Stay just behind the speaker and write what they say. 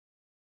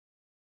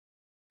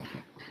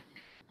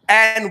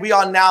And we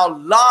are now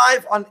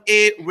live on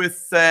air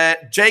with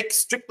Jake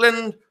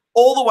Strickland,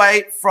 all the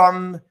way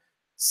from New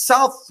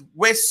South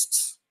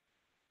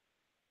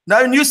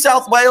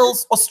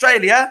Wales,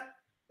 Australia.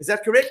 Is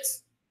that correct?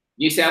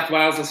 New South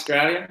Wales,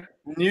 Australia.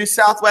 New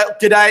South Wales.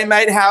 G'day,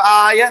 mate. How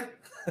are you?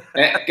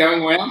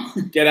 Going well.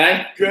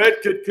 G'day. Good,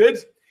 good, good.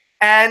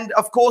 And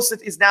of course,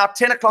 it is now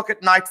 10 o'clock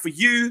at night for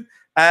you.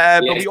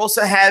 But we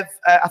also have,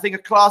 I think, a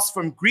class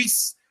from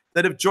Greece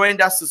that have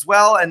joined us as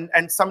well.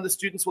 And some of the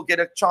students will get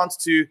a chance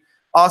to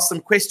ask some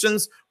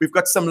questions. We've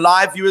got some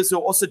live viewers who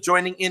are also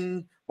joining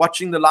in,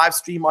 watching the live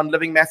stream on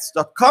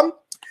livingmaths.com.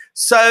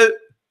 So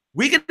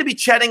we're going to be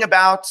chatting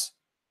about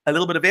a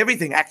little bit of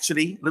everything,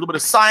 actually. A little bit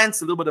of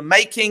science, a little bit of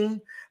making.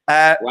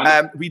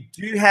 We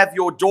do have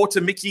your daughter,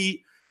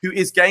 Mikky, who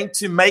is going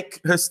to make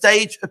her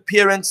stage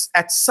appearance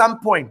at some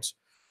point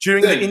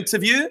during the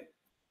interview.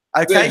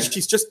 Okay,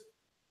 she's just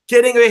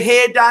getting her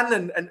hair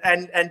done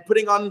and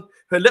putting on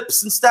her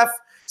lips and stuff.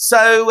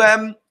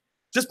 So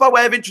just by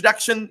way of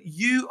introduction,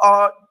 you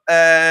are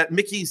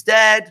Mikky's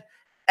dad,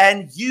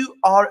 and you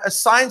are a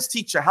science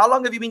teacher. How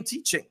long have you been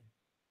teaching?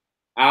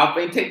 I've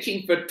been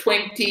teaching for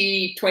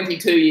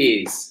 22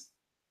 years.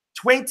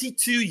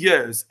 22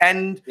 years.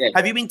 And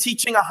have you been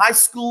teaching a high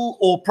school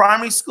or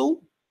primary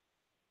school?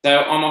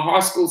 So I'm a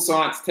high school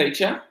science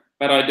teacher,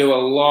 but I do a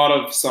lot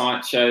of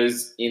science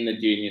shows in the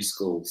junior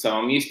school. So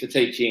I'm used to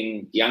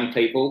teaching young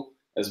people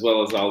as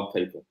well as old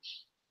people.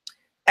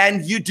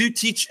 And you do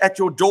teach at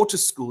your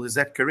daughter's school, is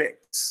that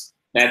correct?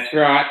 That's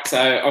right. So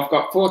I've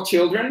got 4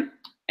 children,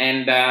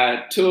 and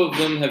 2 of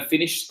them have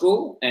finished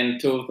school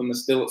and 2 of them are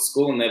still at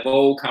school, and they've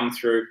all come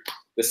through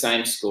the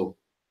same school.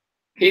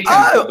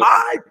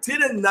 I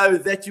didn't know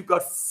that you've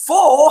got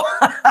 4.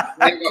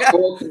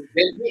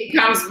 Here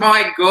comes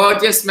my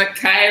gorgeous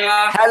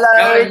Michaela.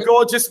 Hello,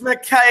 gorgeous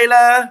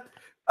Michaela.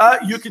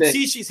 You can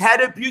see she's had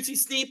her beauty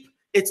sleep.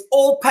 It's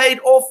all paid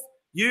off.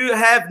 You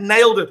have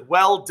nailed it.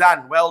 Well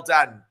done. Well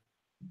done.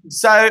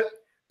 So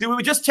we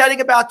were just chatting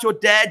about your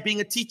dad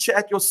being a teacher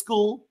at your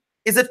school.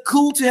 Is it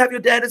cool to have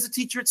your dad as a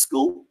teacher at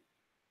school?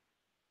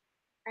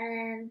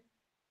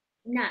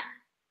 No.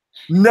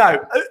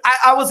 No.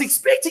 I was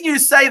expecting you to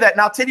say that, and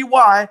I'll tell you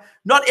why.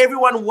 Not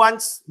everyone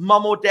wants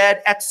mom or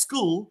dad at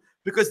school,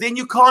 because then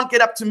you can't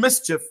get up to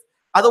mischief.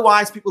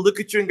 Otherwise, people look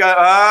at you and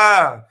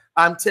go,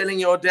 I'm telling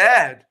your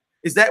dad.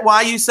 Is that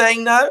why you're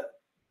saying no?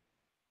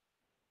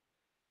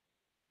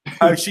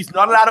 Oh, she's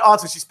not allowed to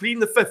answer. She's pleading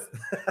the fifth.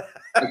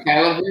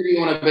 Michaela, who do you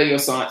want to be your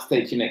science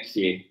teacher next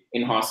year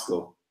in high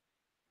school?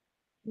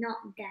 Not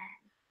dad.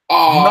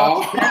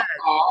 Oh, not dad.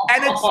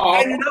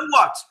 And you know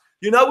what?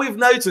 You know, we've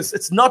noticed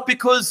it's not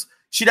because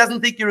she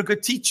doesn't think you're a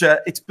good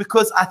teacher. It's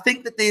because I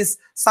think that there's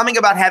something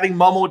about having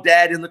mom or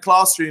dad in the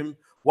classroom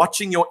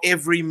watching your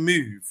every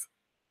move.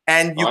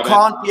 And you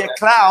can't be a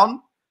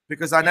clown,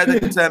 because I know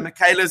that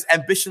Michaela's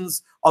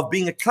ambitions of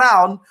being a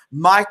clown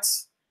might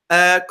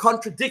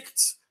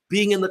contradict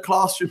being in the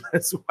classroom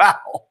as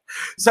well.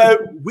 So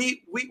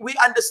we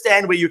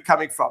understand where you're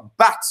coming from.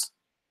 But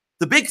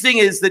the big thing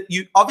is that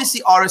you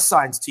obviously are a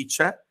science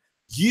teacher.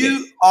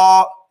 You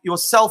are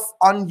yourself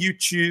on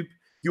YouTube.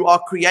 You are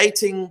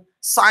creating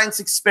science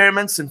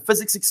experiments and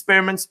physics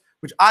experiments,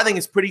 which I think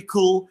is pretty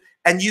cool.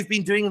 And you've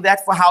been doing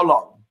that for how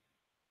long?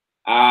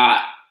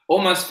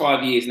 Almost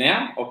 5 years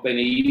now. I've been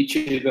a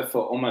YouTuber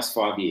for almost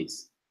 5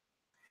 years.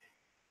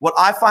 What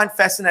I find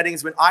fascinating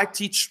is when I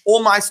teach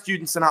all my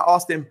students and I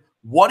ask them,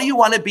 what do you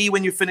want to be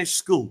when you finish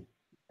school?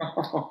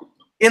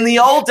 In the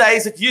old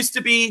days, it used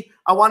to be,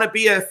 I want to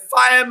be a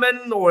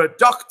fireman or a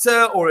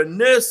doctor or a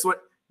nurse.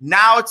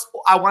 Now it's,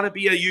 I want to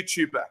be a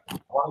YouTuber. I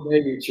want to be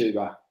a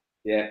YouTuber,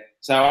 yeah.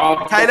 So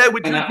I've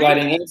been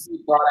uploading every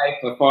Friday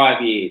for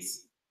 5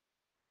 years.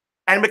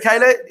 And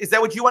Michaela, is that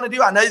what you want to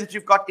do? I know that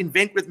you've got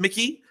Invent with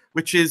Mikky,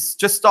 which is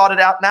just started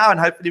out now, and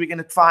hopefully we're going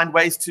to find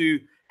ways to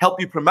help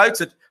you promote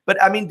it.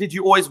 But I mean, did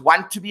you always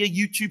want to be a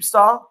YouTube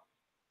star?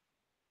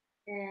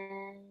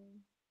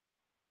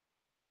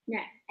 No,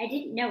 I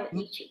didn't know what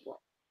YouTube was.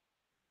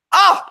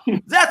 Oh,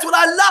 that's what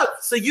I love.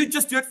 So you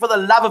just do it for the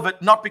love of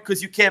it, not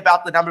because you care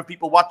about the number of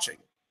people watching.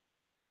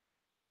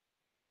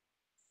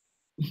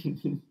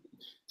 Do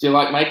you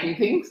like making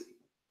things?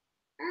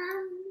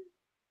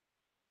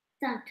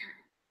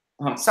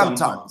 Sometimes.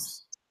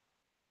 Sometimes.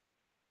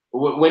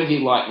 When do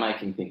you like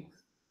making things?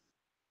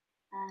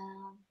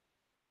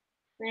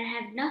 When I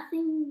have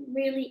nothing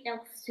really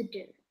else to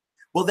do.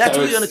 Well, that's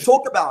what we're going to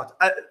talk about.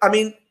 I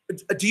mean,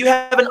 do you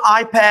have an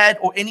iPad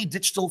or any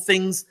digital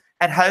things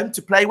at home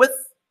to play with?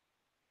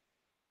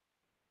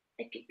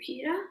 A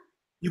computer.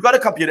 You've got a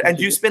computer. And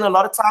do you spend a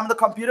lot of time on the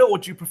computer, or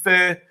do you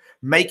prefer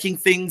making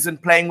things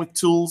and playing with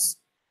tools?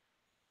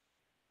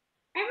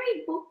 I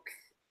read books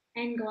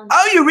and go on.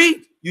 Oh, you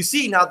read? You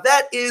see, now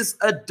that is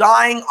a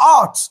dying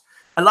art.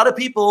 A lot of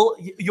people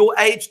your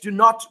age do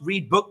not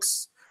read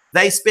books.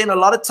 They spend a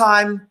lot of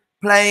time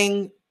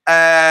playing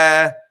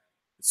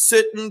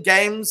certain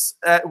games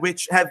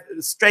which have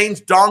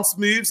strange dance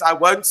moves. I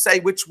won't say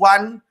which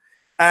one.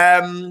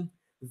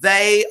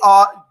 They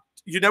are,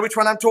 you know which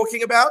one I'm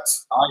talking about?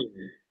 Oh,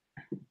 yeah.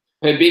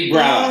 Her big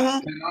brother,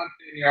 her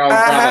 19-year-old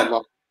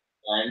brother.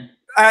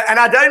 And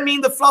I don't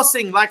mean the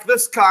flossing like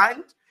this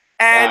kind.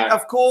 And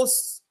of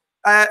course,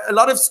 a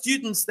lot of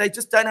students, they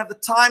just don't have the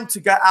time to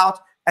go out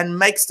and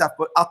make stuff.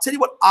 But I'll tell you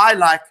what I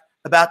like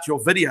about your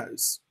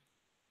videos.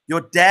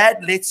 Your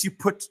dad lets you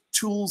put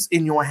tools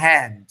in your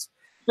hand.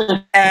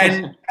 And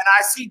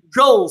I see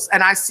drills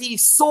and I see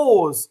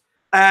saws.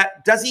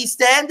 Does he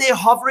stand there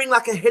hovering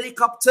like a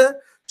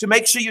helicopter to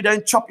make sure you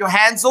don't chop your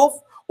hands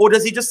off? Or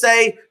does he just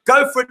say,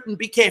 go for it and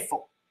be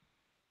careful?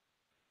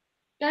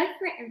 Go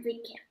for it and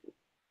be careful.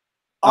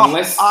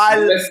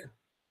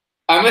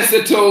 Unless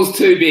the tool's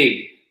too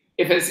big.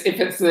 If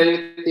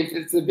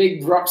it's a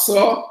big drop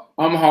saw,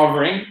 I'm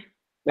hovering.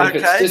 But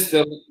if it's just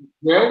a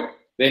drill,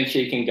 then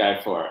she can go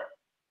for it.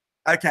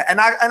 Okay, and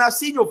I've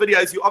seen your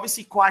videos. You're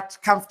obviously quite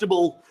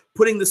comfortable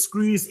putting the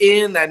screws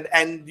in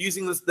and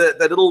using the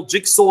little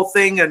jigsaw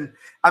thing, and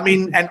I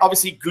mean, and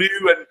obviously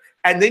glue,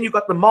 and then you've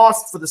got the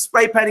mask for the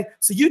spray painting.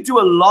 So you do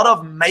a lot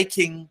of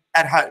making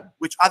at home,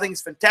 which I think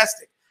is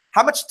fantastic.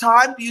 How much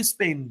time do you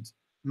spend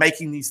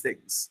making these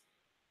things?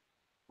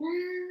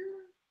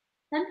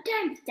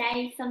 Sometimes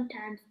days,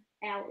 sometimes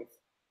hours.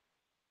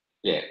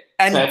 Yeah.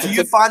 And so do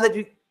you find that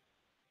you?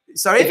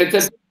 Sorry. If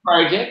it's a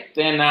project,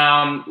 then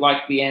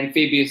like the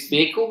amphibious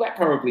vehicle, that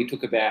probably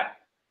took about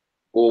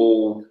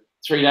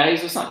 3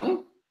 days or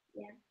something.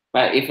 Yeah.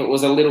 But if it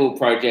was a little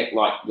project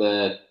like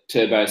the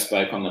turbo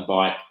spoke on the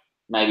bike,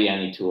 maybe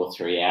only 2 or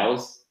 3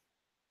 hours.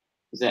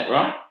 Is that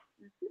right?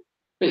 Mm-hmm.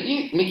 But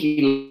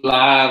Mikky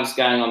loves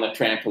going on the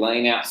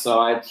trampoline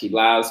outside. She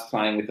loves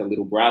playing with her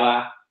little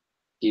brother.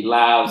 She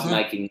loves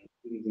making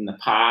things in the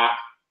park.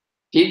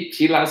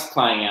 She loves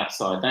playing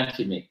outside, don't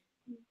you, Mick?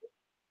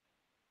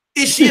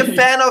 Is she a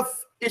fan of?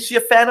 Is she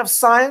a fan of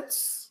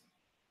science?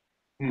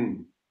 I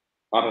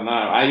don't know.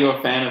 Are you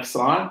a fan of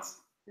science?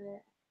 Yeah.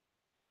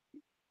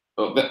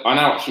 Well, I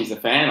know what she's a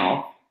fan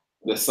of.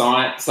 The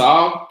science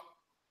of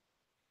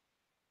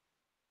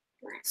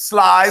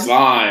slime.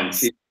 Slime.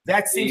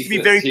 That seems to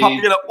be very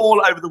popular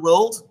all over the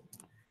world.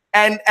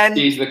 And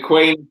she's the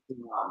queen of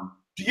slime.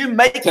 Do you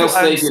make your own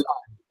slime?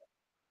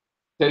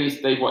 Tell you,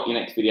 Steve, what your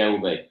next video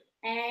will be.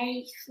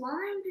 A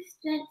slime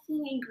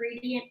dispensing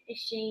ingredient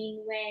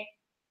machine where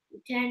you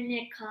turn in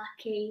a car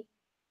key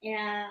in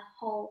a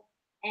hole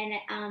and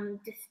it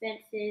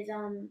dispenses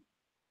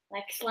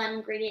like slime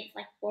ingredients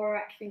like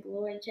borax and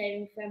glue and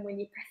shaving foam when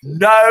you press it.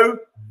 No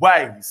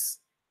ways.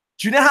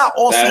 Do you know how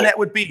awesome that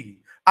would be?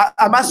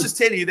 I must just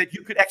tell you that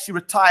you could actually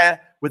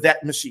retire with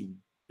that machine.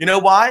 You know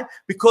why?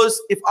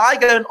 Because if I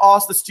go and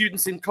ask the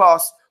students in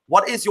class,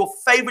 what is your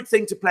favorite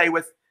thing to play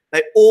with?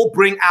 They all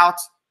bring out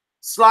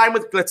slime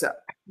with glitter,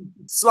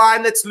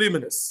 slime that's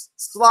luminous,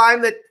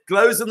 slime that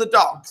glows in the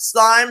dark,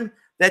 slime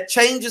that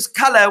changes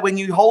color when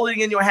you hold it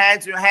in your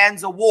hands and your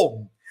hands are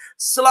warm,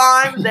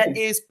 slime that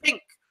is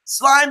pink,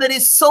 slime that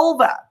is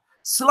silver,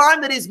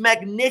 slime that is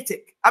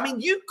magnetic. I mean,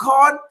 you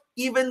can't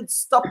even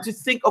stop to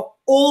think of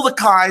all the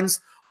kinds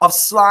of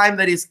slime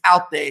that is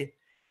out there.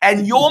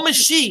 And your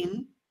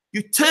machine,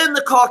 you turn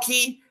the car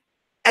key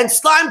and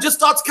slime just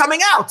starts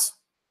coming out.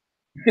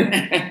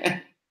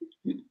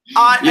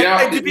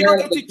 And do people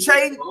get to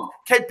change?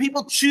 Can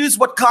people choose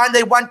what kind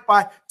they want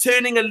by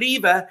turning a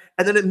lever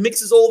and then it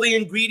mixes all the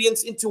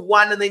ingredients into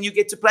one and then you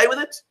get to play with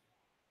it?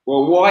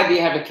 Well, why do you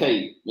have a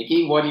key,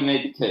 Mikky? Why do you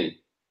need the key?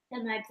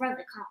 So my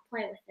brother can't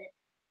play with it.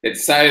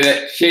 It's so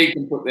that she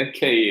can put the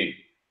key in.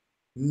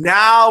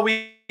 Now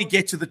we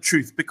get to the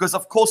truth, because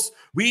of course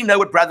we know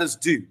what brothers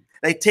do.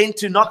 They tend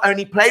to not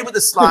only play with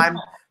the slime,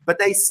 but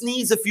they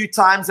sneeze a few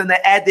times and they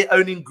add their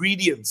own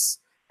ingredients.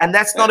 And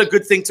that's not a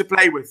good thing to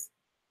play with.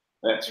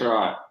 That's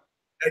right.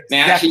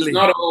 Exactly. Now, she's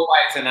not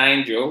always an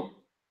angel.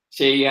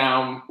 She,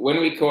 when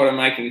we caught her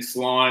making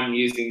slime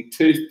using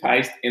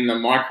toothpaste in the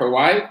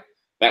microwave,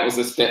 that was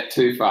a step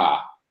too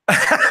far.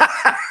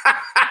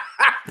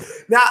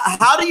 Now,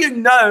 how do you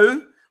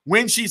know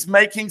when she's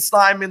making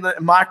slime in the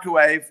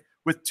microwave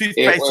with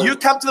toothpaste? You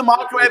come to the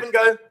microwave and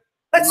go,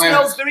 that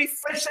smells very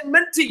fresh and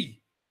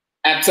minty.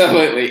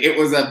 Absolutely. It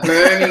was a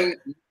burning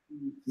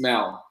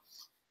smell.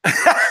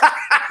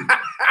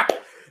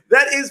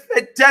 That is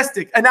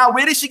fantastic. And now,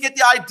 where does she get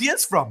the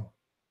ideas from?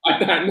 I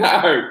don't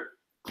know.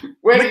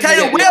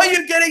 Michaela, where are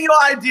you getting your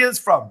ideas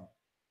from?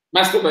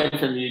 Must have been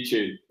from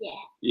YouTube. Yeah.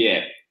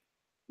 Yeah.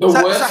 The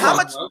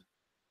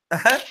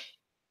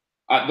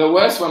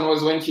worst one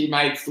was when she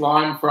made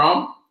slime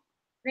from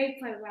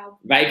Vapor rub.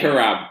 Vapor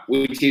rub,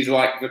 which is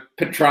like the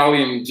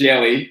petroleum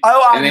jelly.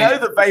 Oh, I know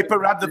the vapor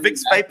rub, the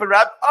Vicks vapor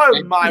rub.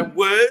 Oh, my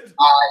word. It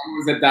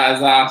was a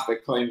disaster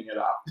cleaning it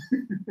up.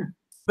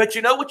 But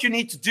you know what you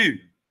need to do?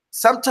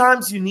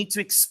 Sometimes you need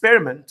to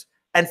experiment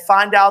and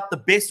find out the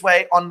best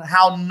way on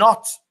how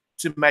not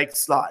to make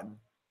slime.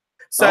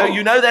 So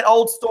you know that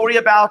old story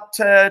about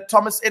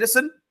Thomas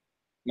Edison?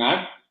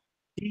 No.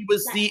 He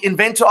was the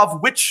inventor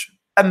of which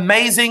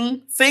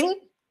amazing thing?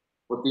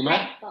 What do you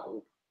make?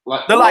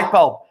 The light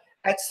bulb.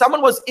 And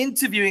someone was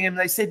interviewing him and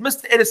they said,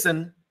 Mr.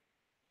 Edison,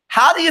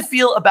 how do you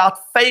feel about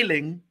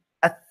failing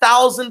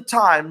 1,000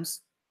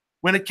 times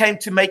when it came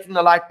to making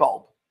the light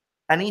bulb?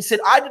 And he said,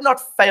 I did not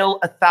fail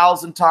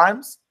 1,000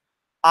 times.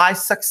 I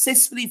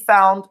successfully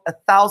found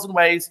 1,000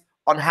 ways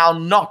on how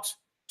not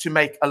to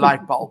make a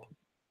light bulb.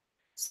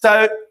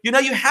 So, you know,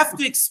 you have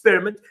to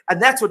experiment, and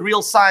that's what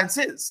real science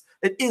is.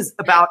 It is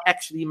about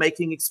actually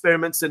making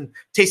experiments and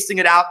testing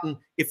it out, and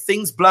if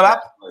things blow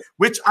up,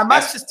 which I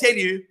must just tell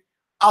you,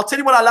 I'll tell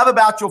you what I love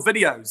about your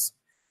videos.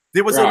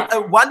 There was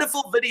a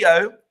wonderful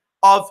video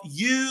of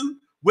you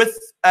with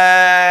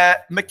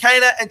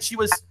Michaela, and she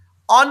was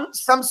on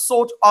some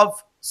sort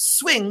of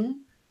swing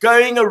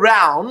going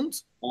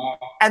around,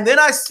 and then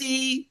I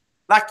see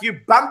like you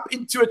bump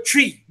into a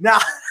tree. Now,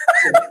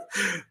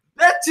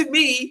 that to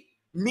me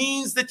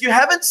means that you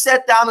haven't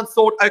sat down and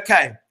thought,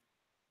 okay,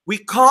 we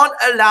can't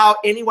allow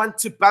anyone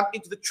to bump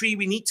into the tree.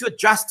 We need to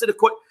adjust it.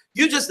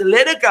 You just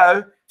let her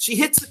go. She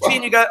hits the tree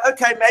and you go,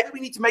 okay, maybe we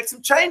need to make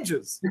some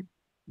changes.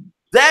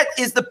 That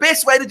is the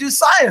best way to do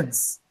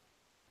science.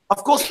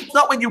 Of course, it's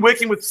not when you're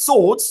working with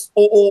swords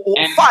or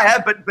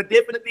fire, but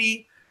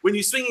definitely when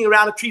you're swinging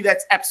around a tree,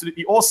 that's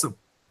absolutely awesome.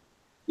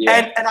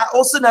 Yeah. And I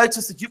also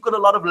noticed that you've got a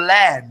lot of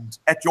land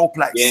at your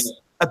place,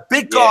 a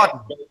big garden.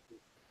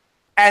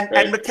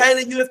 And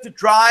Michaela, you have to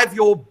drive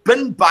your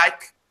bin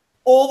bike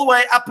all the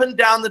way up and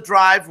down the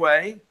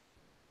driveway.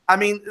 I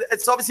mean,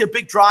 it's obviously a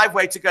big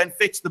driveway to go and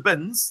fetch the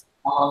bins.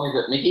 How long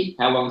is it, Mikky?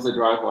 How long is the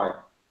driveway?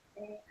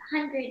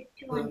 100,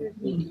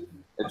 200 meters.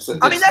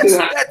 I mean, that's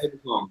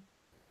long.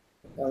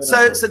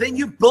 So then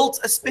you built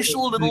a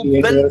special little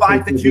bin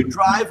bike that you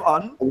drive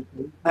on.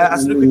 I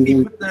was going to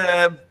quickly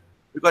put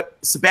we've got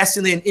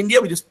Sebastian there in India.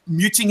 We're just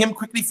muting him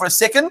quickly for a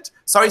second.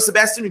 Sorry,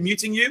 Sebastian, we're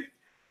muting you.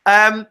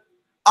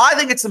 I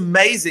think it's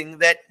amazing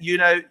that, you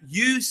know,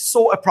 you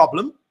saw a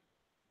problem.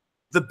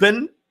 The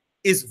bin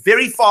is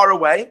very far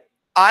away.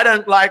 I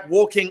don't like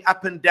walking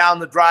up and down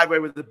the driveway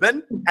with the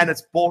bin, and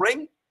it's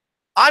boring.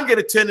 I'm going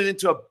to turn it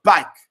into a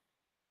bike.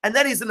 And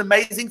that is an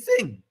amazing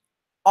thing.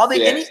 Are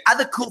there any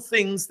other cool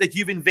things that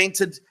you've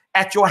invented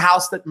at your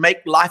house that make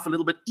life a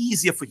little bit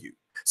easier for you?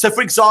 So,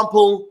 for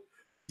example,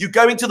 you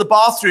go into the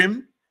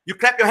bathroom, you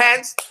clap your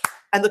hands,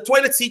 and the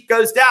toilet seat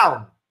goes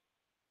down.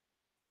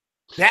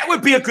 That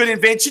would be a good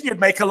invention. You'd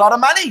make a lot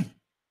of money.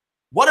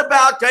 What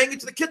about going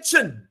into the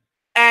kitchen,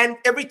 and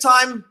every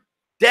time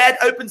Dad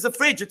opens the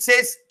fridge, it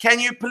says, can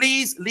you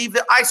please leave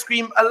the ice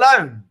cream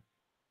alone?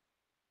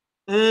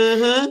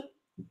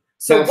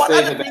 So what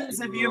other things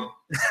have you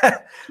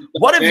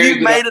what have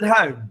you made at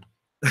home?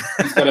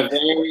 She's got a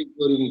very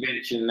good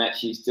invention that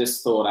she's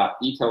just thought up.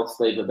 You tell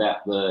Steve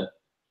about the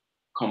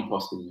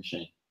composting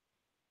machine.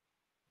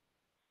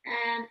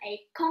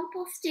 A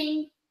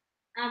composting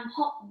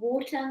hot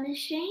water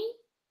machine,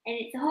 and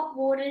it's a hot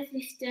water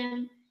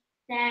system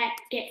that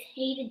gets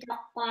heated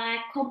up by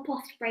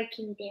compost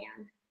breaking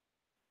down,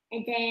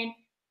 and then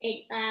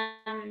it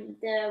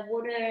the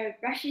water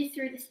rushes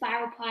through the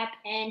spiral pipe,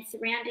 and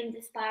surrounding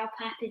the spiral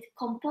pipe is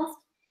compost,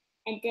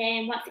 and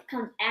then once it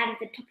comes out of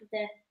the top of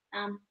the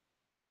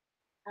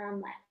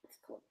what's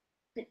it called,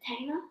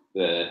 container,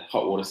 the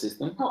hot water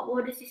system,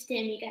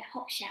 you get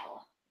hot shower.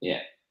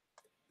 Yeah.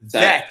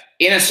 So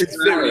in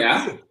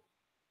Australia,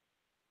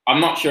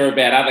 I'm not sure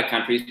about other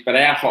countries, but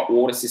our hot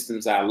water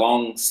systems are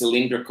long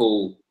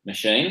cylindrical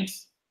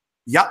machines.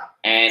 Yep.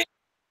 And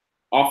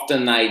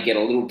often they get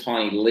a little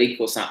tiny leak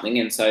or something,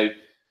 and so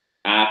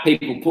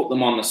people put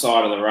them on the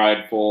side of the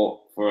road for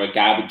a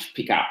garbage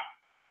pickup,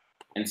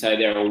 and so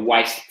they're a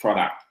waste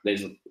product.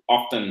 There's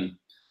often,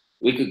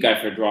 we could go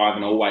for a drive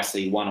and always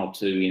see one or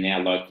two in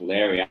our local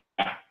area.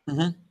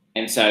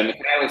 And so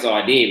Michaela's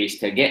idea is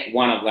to get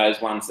one of those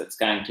ones that's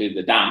going to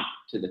the dump,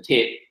 to the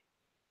tip,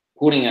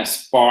 putting a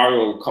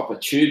spiral copper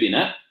tube in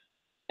it,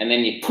 and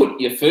then you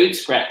put your food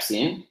scraps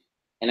in,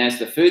 and as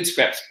the food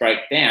scraps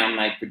break down,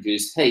 they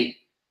produce heat,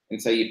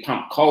 and so you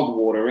pump cold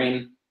water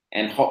in,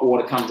 and hot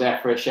water comes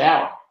out for a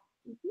shower.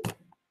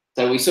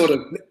 So we sort of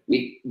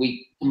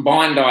we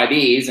combined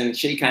ideas, and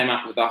she came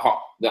up with the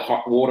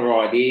hot water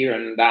idea,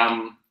 and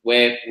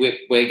we're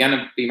going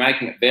to be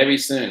making it very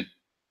soon.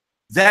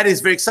 That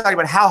is very exciting.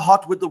 But how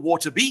hot would the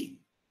water be?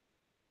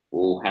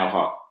 Oh, how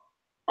hot?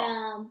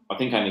 I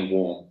think only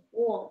warm.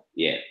 Warm.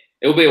 Yeah,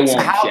 it'll be a warm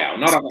shower,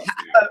 not a hot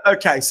shower.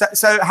 Okay,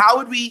 so how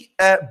would we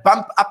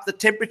bump up the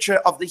temperature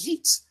of the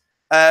heat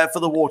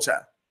for the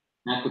water?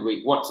 How could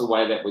we? What's the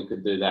way that we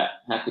could do that?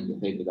 How could we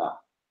heat it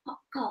up? Hot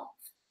coals.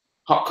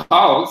 Hot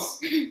coals?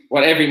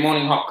 What, every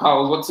morning hot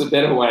coals? What's a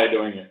better way of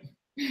doing it?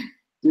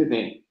 Do you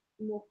think?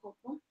 More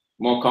compost.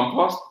 More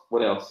compost?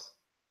 What else?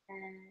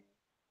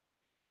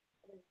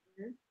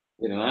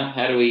 I don't know.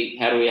 How do we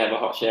have a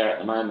hot shower at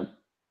the moment?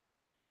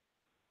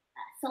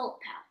 Solar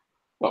power.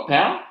 What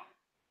power?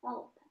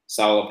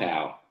 Solar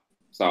power.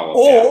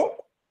 Or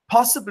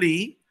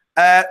possibly,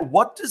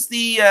 what does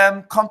the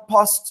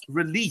compost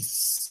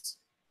release?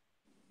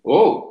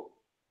 Oh,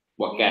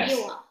 what gas?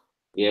 Manure.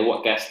 Yeah,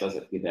 what gas does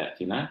it give out?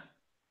 Do you know?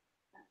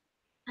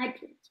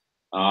 Hydrogen.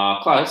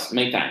 Close.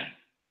 Methane.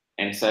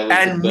 And so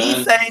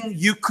methane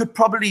you could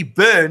probably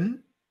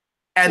burn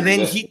and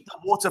then heat the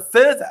water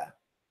further.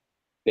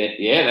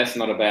 Yeah, that's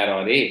not a bad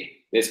idea.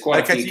 There's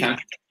quite a few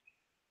countries.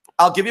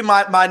 I'll give you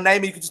my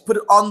name. You can just put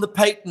it on the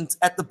patent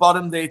at the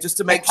bottom there just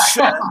to make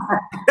sure.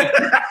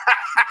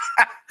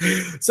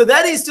 So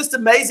that is just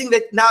amazing.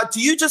 That now, do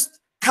you just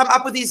come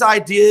up with these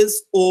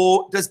ideas,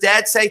 or does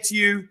Dad say to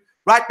you,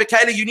 right,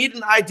 Michaela, you need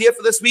an idea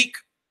for this week?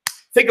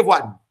 Think of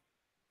one.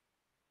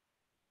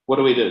 What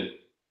do we do?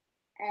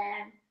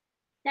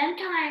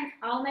 Sometimes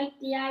I'll make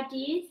the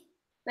ideas,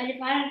 but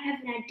if I don't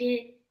have an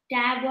idea,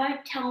 Dad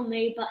won't tell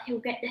me, but he'll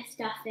get the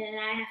stuff and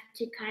I have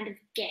to kind of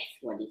guess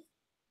what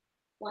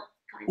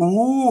kind of.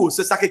 Ooh,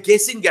 so it's like a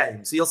guessing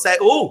game. So you'll say,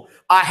 oh,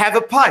 I have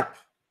a pipe.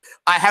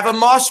 I have a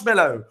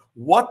marshmallow.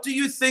 What do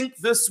you think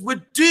this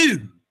would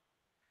do?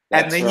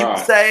 That's and then right.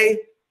 you say,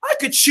 I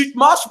could shoot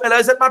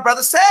marshmallows at my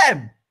brother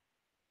Sam.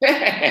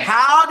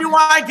 How do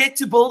I get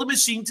to build a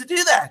machine to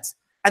do that?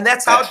 And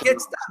that's how it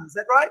gets done. Is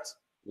that right?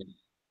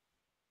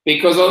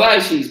 Because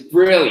although she's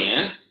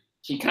brilliant,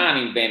 she can't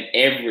invent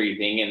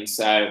everything. And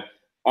so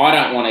I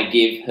don't want to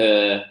give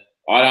her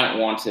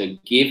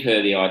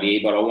the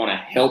idea, but I want to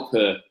help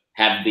her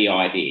have the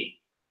idea.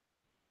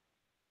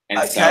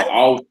 And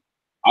so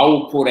I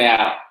will put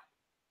out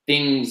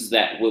things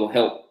that will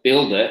help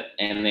build it,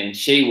 and then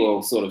she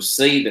will sort of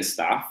see the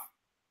stuff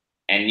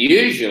and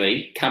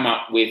usually come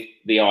up with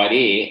the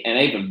idea, and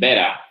even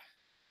better,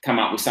 come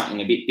up with something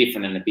a bit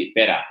different and a bit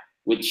better,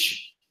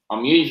 which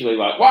I'm usually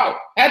like, wow,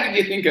 how did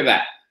you think of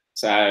that?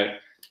 So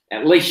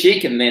at least she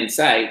can then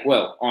say,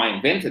 well, I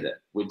invented it,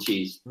 which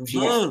is, she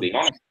wants to be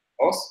honest, of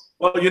course.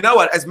 Well, you know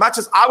what? As much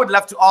as I would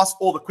love to ask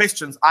all the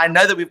questions, I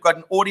know that we've got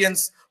an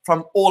audience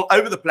from all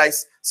over the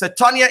place. So,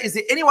 Tanya, is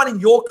there anyone in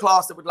your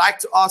class that would like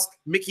to ask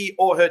Mikky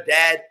or her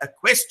dad a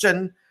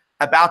question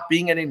about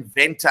being an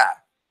inventor?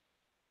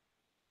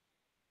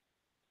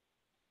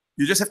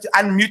 You just have to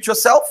unmute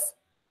yourself.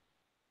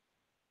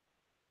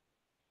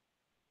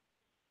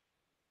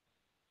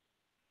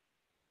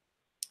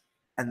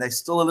 And they're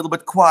still a little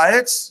bit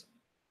quiet.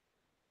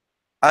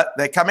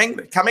 They're coming.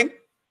 They're coming.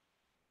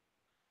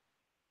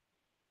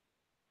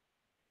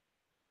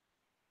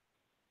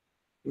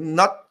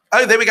 Not.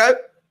 Oh, there we go.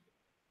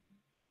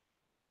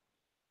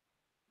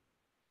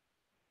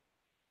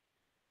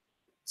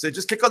 So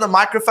just click on the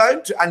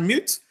microphone to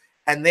unmute,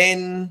 and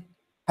then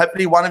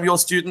hopefully one of your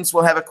students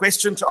will have a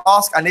question to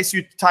ask, unless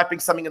you're typing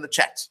something in the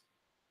chat.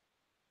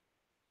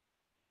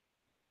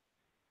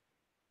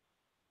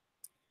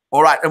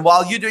 All right, and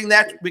while you're doing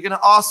that, we're going to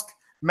ask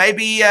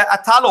maybe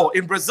Atalo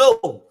in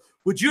Brazil.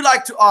 Would you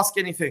like to ask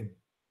anything?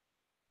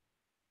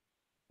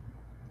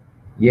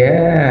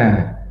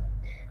 Yeah.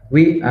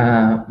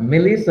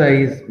 Melissa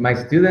is my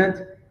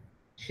student.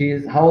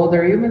 How old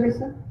are you,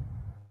 Melissa?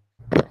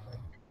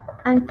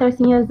 I'm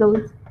 13 years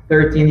old.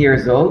 13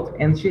 years old,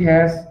 and she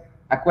has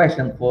a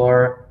question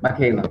for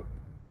Michaela.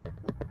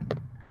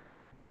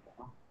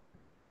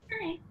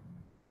 Hi.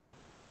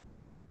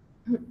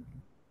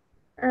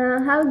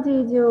 How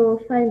did you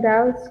find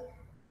out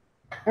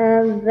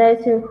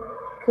that you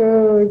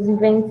could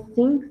invent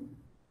things?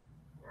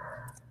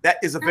 That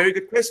is a very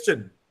good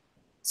question.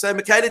 So,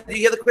 Michaela, did you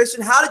hear the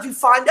question? How did you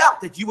find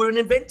out that you were an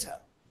inventor?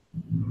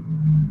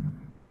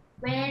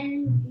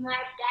 When my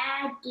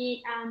dad did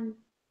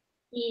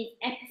his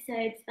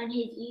episodes on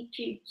his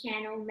YouTube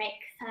channel, Make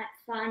Science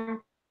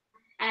Fun,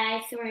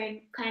 I saw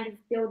him kind of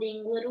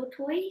building little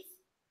toys.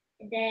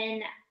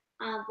 Then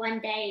one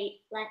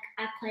day, like,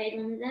 I played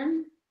one of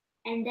them,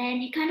 and then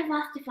he kind of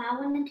asked if I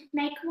wanted to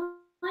make one.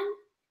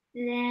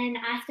 Then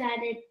I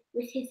started,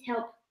 with his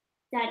help,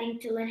 starting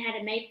to learn how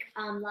to make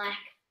like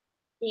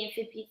the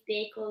amphibious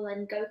vehicle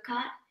and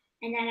go-kart,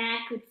 and then I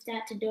could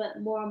start to do it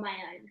more on my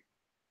own.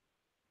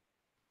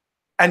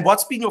 And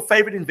what's been your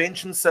favorite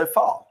invention so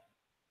far?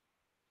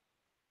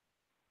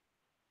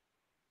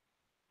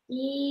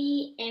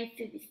 The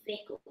amphibious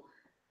vehicle.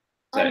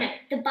 Oh no,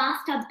 the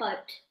bathtub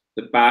boat.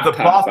 The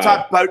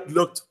bathtub boat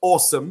looked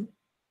awesome.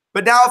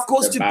 But now, of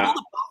course, to build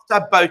a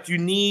bathtub boat, you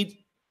need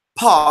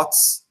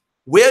parts.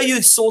 Where are you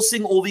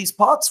sourcing all these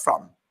parts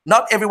from?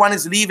 Not everyone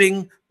is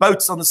leaving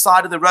boats on the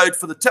side of the road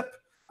for the tip.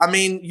 I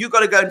mean, you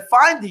got to go and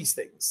find these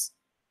things.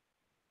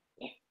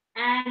 Yeah.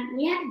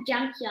 We have a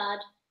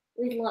junkyard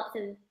with lots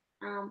of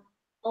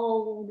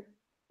old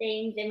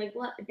things, and we've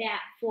got about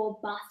 4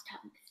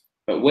 bathtubs.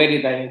 But where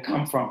did they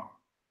come from?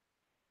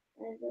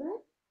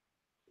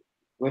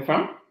 Where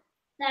from?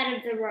 Side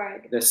of the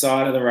road. The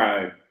side of the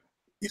road.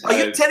 Are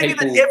you telling me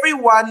that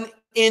everyone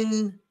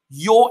in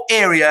your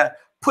area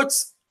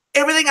puts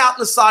everything out on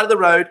the side of the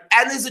road,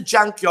 and there's a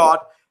junkyard,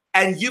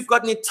 and you've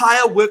got an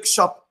entire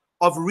workshop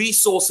of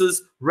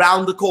resources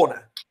round the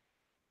corner?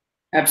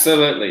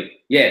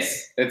 Absolutely.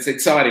 Yes, it's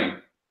exciting.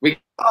 We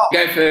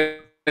go for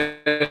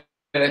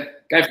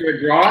a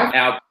drive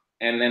out,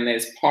 and then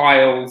there's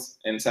piles,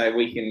 and so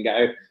we can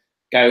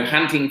go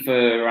hunting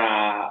for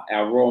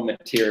our raw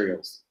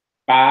materials.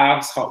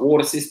 Baths, hot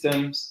water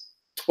systems,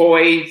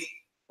 toys,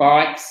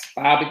 bikes,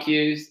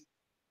 barbecues,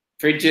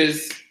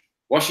 fridges,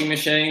 washing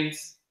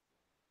machines.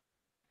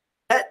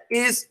 That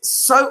is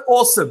so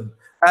awesome.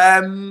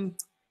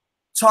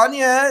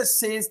 Tanya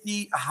says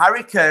the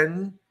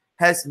hurricane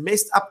has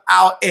messed up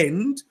our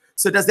end.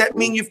 So does that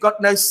mean you've got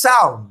no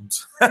sound?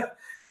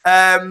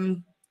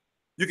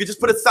 You can just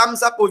put a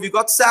thumbs up, or if you've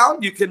got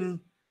sound, you can,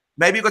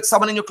 maybe you've got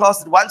someone in your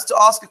class that wants to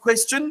ask a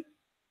question.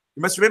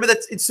 You must remember that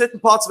in certain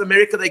parts of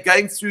America, they're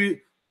going through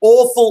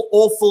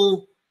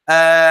awful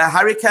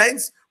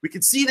hurricanes. We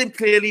can see them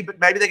clearly, but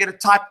maybe they're going to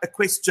type a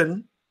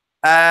question.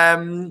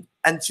 And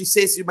she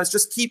says you must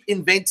just keep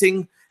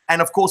inventing.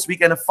 And of course, we're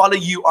going to follow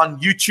you on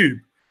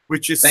YouTube,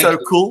 which is so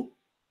cool.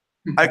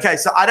 Okay,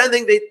 so I don't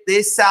think that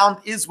their sound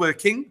is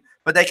working,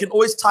 but they can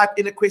always type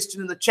in a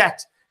question in the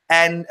chat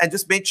and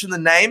just mention the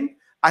name.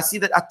 I see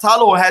that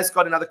Atalo has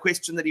got another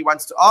question that he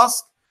wants to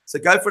ask. So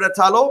go for it,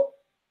 Atalo.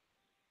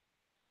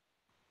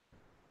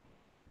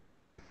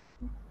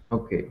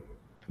 Okay.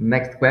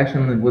 Next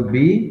question would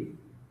be,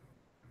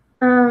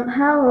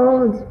 how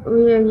old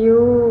were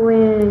you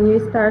when you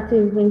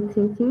started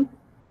inventing?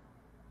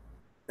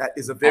 That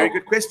is a very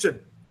good question.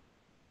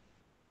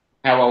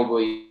 How old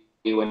were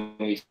you when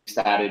you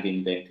started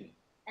inventing?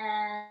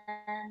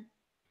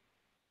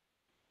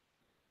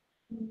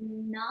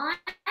 9.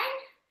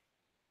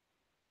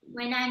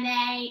 When I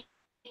made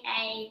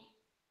a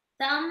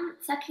thumb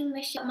sucking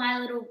machine,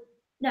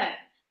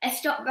 a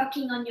stop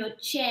rocking on your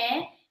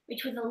chair,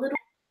 which was a little,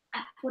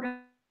 I put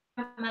on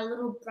my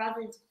little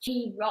brother's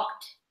G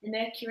rocked, the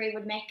mercury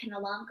would make an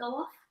alarm go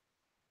off.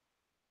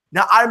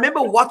 Now, I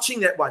remember watching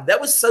that one. That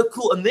was so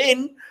cool. And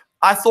then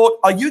I thought,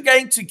 are you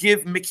going to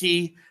give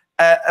Mikky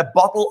a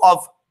bottle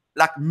of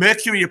like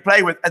mercury to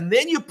play with? And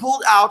then you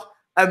pulled out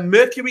a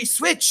mercury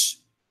switch.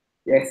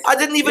 Yes. I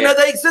didn't even know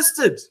they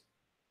existed.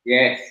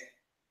 Yes.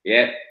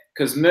 Yeah.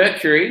 Because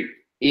mercury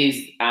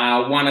is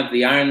one of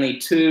the only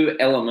 2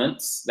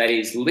 elements that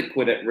is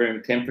liquid at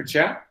room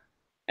temperature.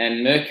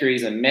 And mercury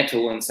is a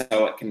metal, and so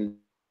it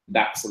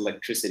conducts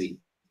electricity.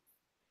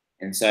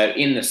 And so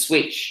in the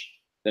switch,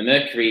 the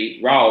mercury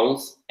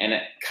rolls and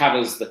it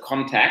covers the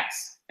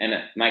contacts and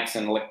it makes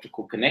an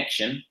electrical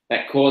connection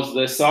that caused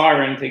the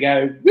siren to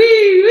go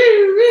woo,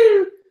 woo,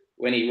 woo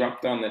when he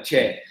rocked on the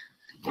chair.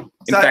 In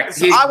fact,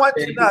 so I want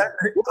to know,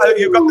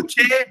 you've got the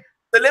chair.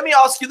 So let me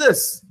ask you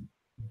this.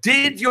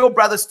 Did your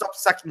brother stop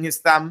sucking his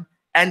thumb,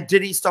 and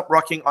did he stop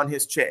rocking on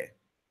his chair?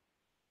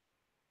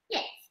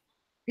 Yes.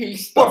 He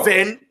stopped. Well,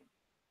 then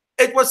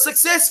it was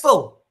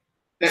successful.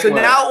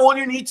 Now all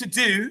you need to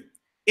do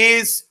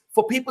is,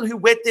 for people who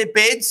wet their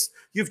beds,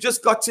 you've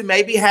just got to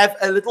maybe have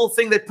a little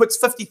thing that puts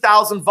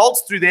 50,000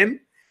 volts through them,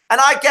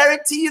 and I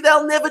guarantee you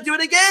they'll never do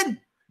it again.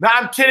 No,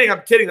 I'm kidding.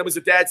 That was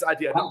your dad's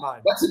idea, not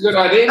mine. That's a good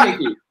idea,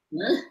 Mikky.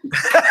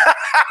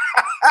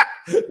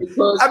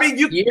 Because I mean,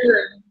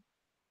 urine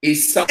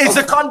is it's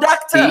a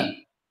conductor.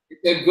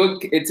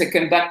 It's a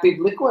conductive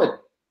liquid.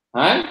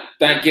 Huh?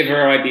 Don't give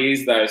her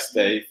ideas though,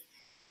 Steve.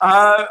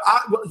 Well,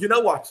 you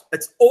know what?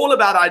 It's all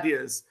about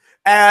ideas.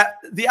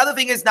 The other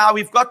thing is, now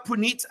we've got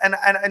Puneet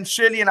and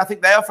Shirley, and I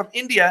think they are from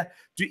India.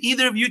 Do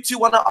either of you two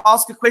want to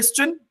ask a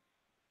question?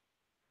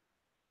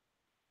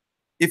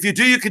 If you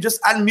do, you can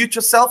just unmute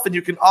yourself and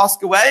you can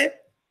ask away.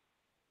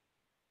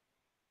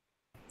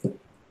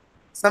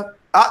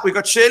 We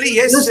got Shirley.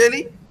 Yes,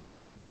 Shirley.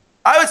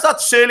 Oh, it's not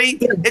Shirley.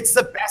 It's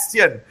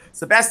Sebastian.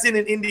 Sebastian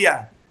in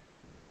India.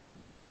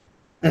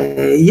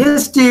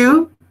 Yes,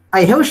 Steve.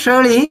 I have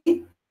Shirley.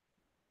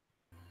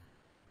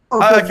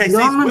 Okay,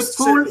 government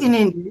school in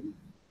India.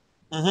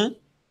 Mm-hmm.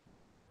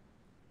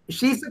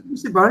 She's a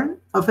principal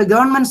of a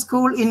government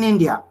school in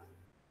India.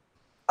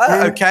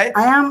 Oh, okay.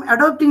 I am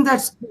adopting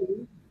that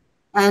school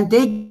and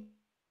taking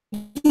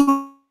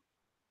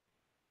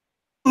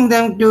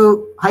them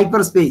to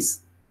hyperspace.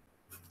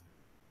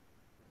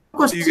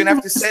 So you're going to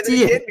have to say that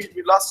again.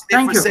 We lost you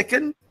there for a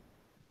second.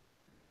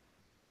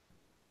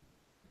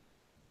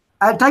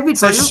 I'll type it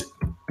for you.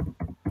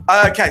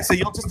 Okay, so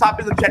you'll just type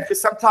in the chat,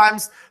 because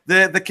sometimes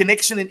the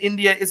connection in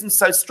India isn't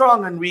so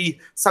strong and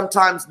we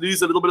sometimes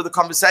lose a little bit of the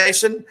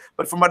conversation.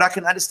 But from what I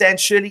can understand,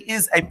 Shirley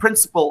is a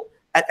principal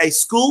at a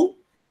school,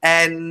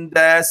 and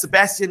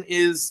Sebastian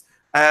is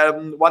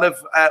one of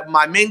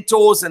my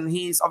mentors, and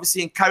he's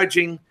obviously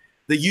encouraging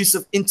the use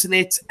of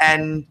internet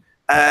and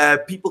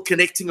people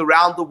connecting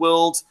around the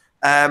world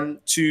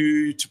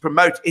to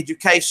promote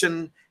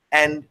education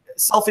and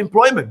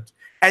self-employment.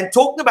 And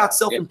talking about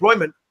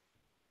self-employment,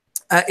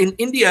 in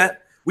India,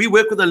 we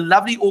work with a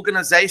lovely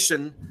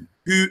organization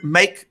who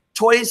make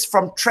toys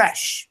from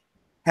trash.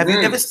 Have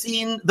you ever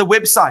seen the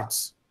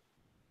website?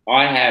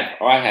 I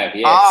have,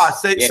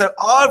 yes. So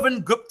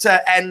Arvind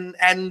Gupta and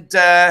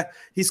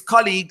his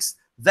colleagues,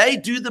 they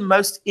do the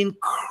most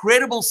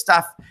incredible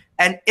stuff.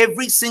 And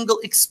every single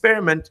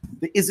experiment,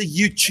 there is a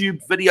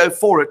YouTube video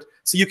for it.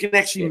 So you can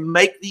actually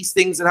make these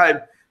things at home.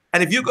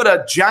 And if you've got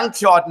a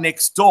junkyard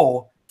next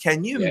door,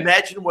 can you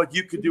imagine what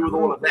you could do with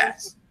all of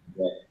that?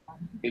 Yeah.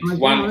 It's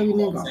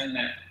wonderful. I've seen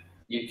that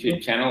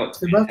YouTube channel. It's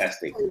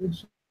fantastic.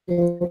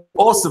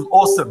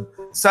 Awesome.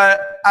 So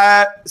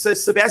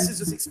Sebastian's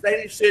just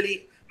explaining to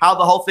Shirley how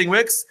the whole thing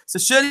works. So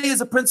Shirley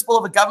is a principal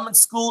of a government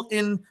school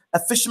in a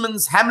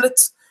fisherman's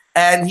hamlet,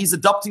 and he's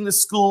adopting the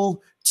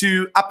school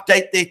to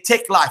update their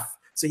tech life.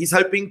 So he's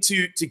hoping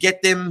to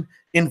get them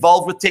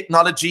involved with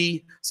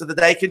technology so that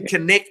they can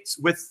connect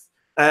with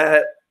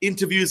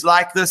interviews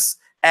like this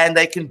and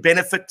they can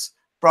benefit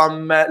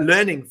from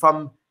learning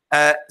from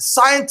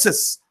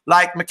scientists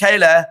like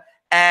Michaela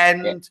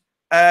and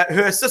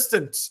her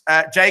assistant,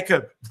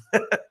 Jacob.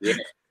 Yeah.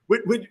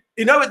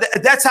 You know,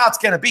 that's how it's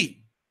going to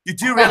be. You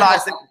do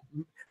realize that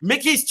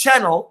Mikky's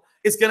channel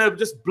is going to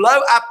just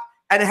blow up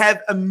and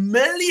have a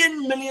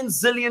million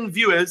zillion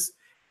viewers,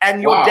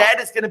 and your dad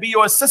is going to be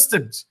your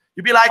assistant.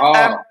 You'll be like,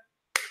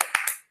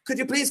 could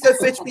you please go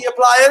fetch me your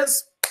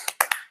pliers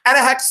and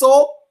a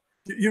hacksaw?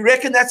 You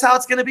reckon that's how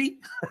it's going to be?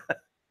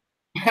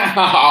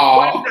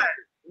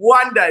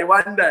 One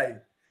day.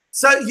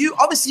 So you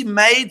obviously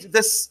made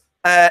this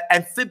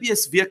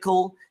amphibious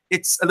vehicle.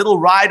 It's a little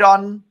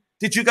ride-on.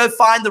 Did you go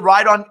find the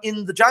ride-on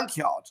in the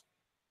junkyard?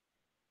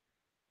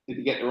 Did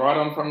you get the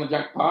ride-on from the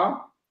junk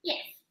pile?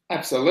 Yes.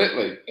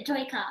 Absolutely. A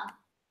toy car.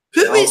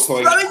 Who is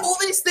throwing all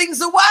these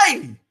things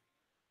away?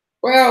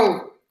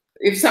 Well,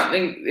 if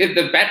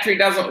the battery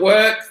doesn't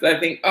work, they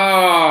think,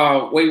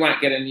 oh, we won't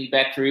get a new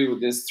battery, we'll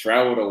just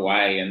throw it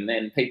away. And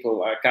then people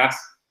like us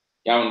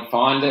go and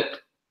find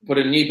it, put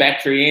a new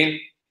battery in,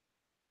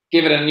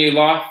 give it a new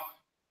life,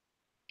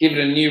 give it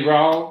a new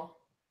role.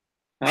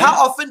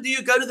 How often do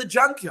you go to the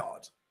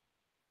junkyard?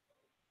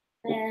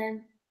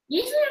 Usually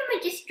when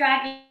we're just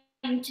driving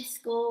to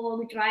school or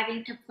we're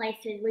driving to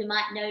places, we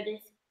might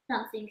notice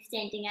something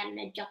standing out in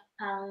a junk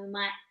pile, and we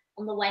might,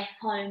 on the way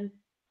home,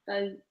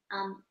 go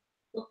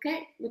look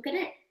at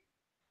it.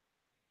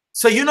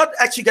 So you're not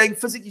actually going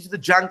physically to the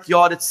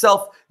junkyard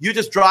itself. You're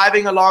just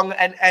driving along,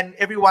 and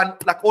everyone,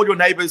 like all your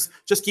neighbors,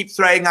 just keep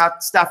throwing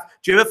out stuff.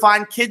 Do you ever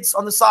find kids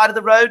on the side of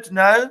the road?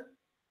 No?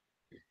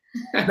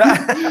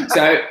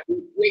 So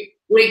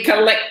we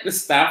collect the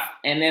stuff,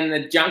 and then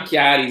the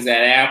junkyard is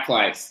at our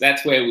place.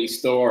 That's where we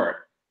store it.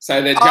 So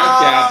the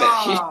junkyard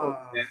that she's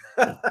talking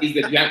about is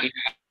the junkyard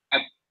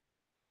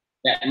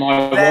that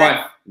my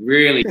wife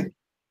really...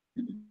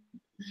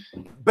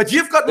 But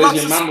you've got Does lots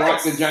your of mum space.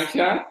 like the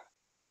junkyard?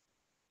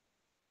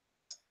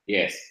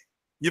 Yes.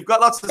 You've got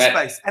lots of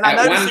space. And I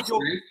noticed that you're...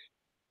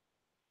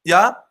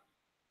 Yeah?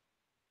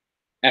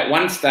 At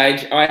one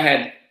stage, I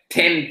had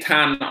 10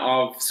 ton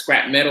of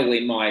scrap metal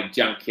in my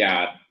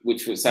junkyard,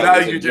 which was... So no, it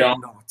was you did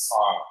not.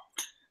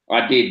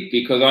 I did,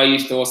 because I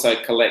used to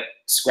also collect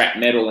scrap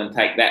metal and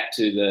take that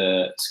to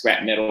the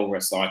scrap metal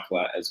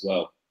recycler as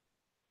well.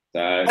 So...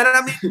 And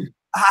I mean,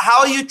 how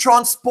are you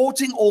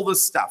transporting all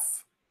this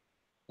stuff?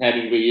 How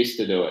did we used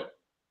to do it?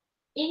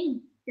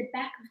 In the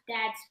back of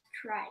Dad's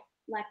tray,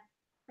 like.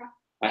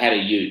 I had a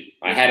ute.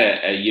 I had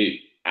a ute.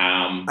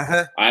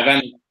 I have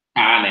only a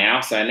car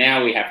now, so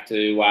now we have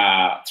to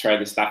throw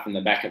the stuff in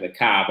the back of the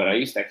car. But I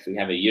used to actually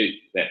have a ute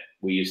that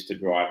we used to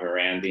drive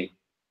around in.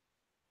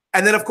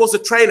 And then, of course, a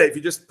trailer. If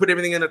you just put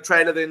everything in a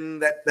trailer, then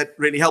that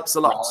really helps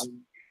a lot.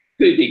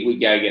 Too big, we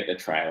go get the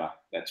trailer.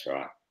 That's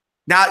right.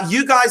 Now,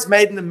 you guys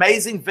made an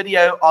amazing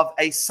video of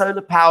a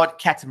solar-powered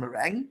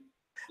catamaran.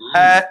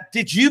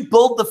 Did you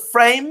build the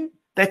frame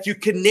that you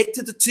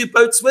connected the two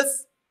boats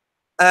with?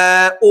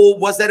 Or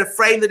was that a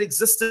frame that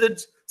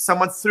existed?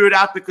 Someone threw it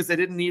out because they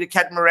didn't need a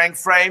catamaran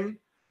frame.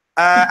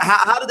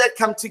 How did that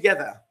come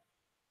together?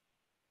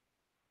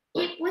 I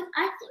think we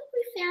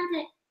found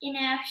it in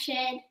our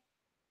shed.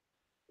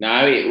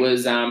 No, it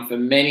was for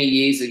many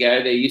years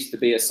ago. There used to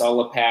be a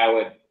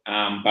solar-powered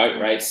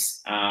boat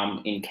race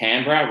in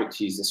Canberra,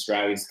 which is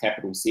Australia's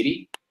capital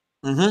city.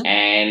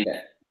 And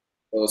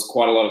there was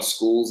quite a lot of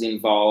schools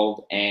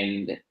involved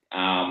and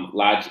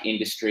large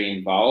industry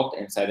involved,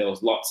 and so there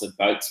was lots of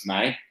boats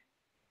made.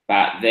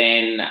 But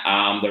then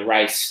the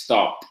race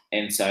stopped,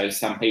 and so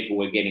some people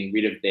were getting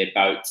rid of their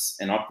boats,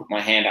 and I put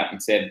my hand up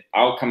and said,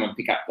 I'll come and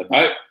pick up the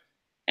boat.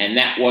 And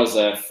that was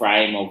a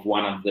frame of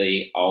one of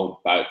the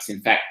old boats.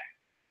 In fact,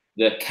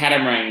 the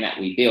catamaran that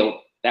we built,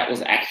 that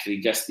was actually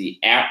just the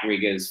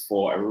outriggers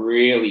for a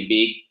really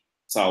big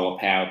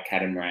solar-powered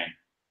catamaran.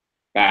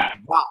 But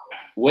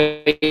I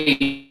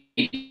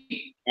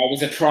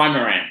was a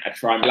trimaran.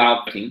 I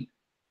love it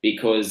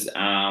because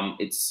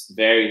it's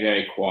very,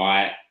 very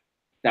quiet,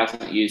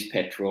 doesn't use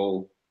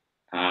petrol,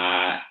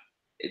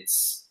 it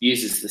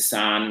uses the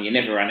sun, you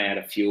never run out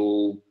of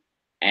fuel,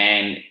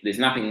 and there's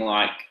nothing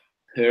like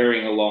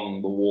purring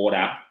along the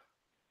water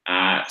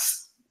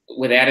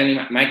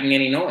without making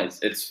any noise.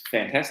 It's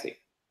fantastic.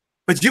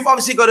 But you've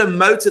obviously got a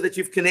motor that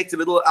you've connected, a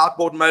little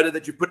outboard motor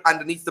that you put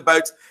underneath the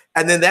boat,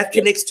 and then that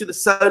connects to the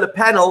solar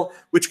panel,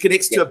 which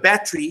connects to a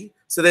battery,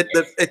 so that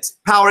it's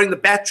powering the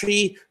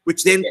battery,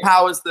 which then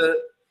powers the...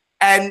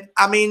 And,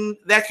 I mean,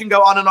 that can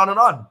go on and on and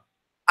on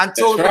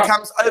until it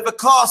becomes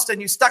overcast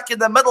and you're stuck in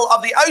the middle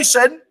of the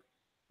ocean.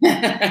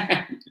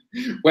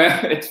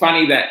 Well, it's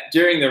funny that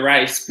during the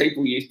race,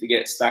 people used to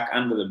get stuck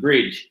under the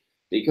bridge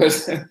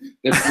because the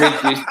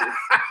bridge used to...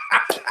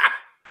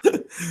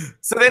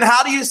 So then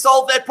how do you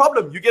solve that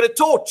problem? You get a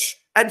torch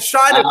and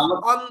shine it on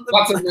the...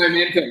 Lots of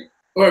momentum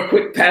or a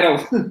quick paddle.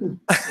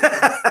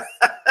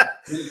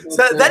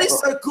 So that is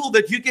so cool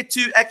that you get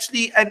to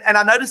actually, and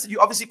I noticed that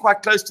you're obviously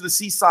quite close to the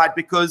seaside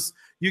because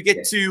you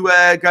get to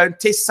go and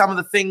test some of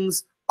the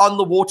things on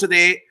the water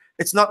there.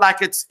 It's not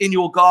like it's in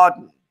your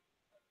garden.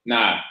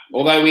 No.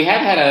 Although we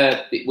have had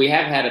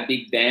a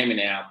big dam in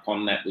our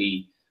pond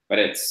but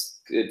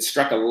it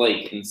struck a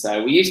leak, and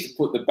so we used to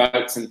put the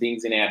boats and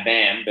things in our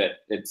dam, but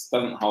it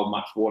doesn't hold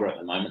much water at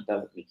the moment,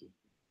 does it, Mikky?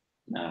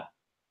 No.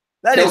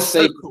 That Tell is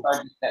so Steve cool. the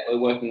project that we're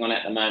working on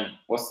at the moment.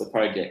 What's the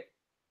project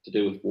to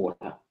do with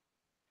water?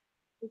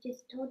 We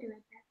just told him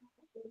about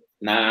that.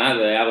 No,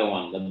 the other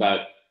one, the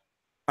boat.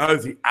 Oh,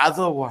 the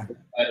other one.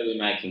 What are we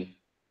making?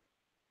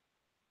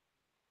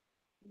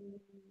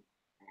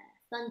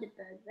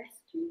 Thunderbird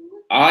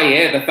rescue. Oh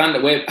yeah, the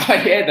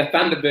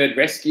Thunderbird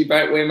rescue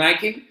boat we're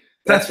making.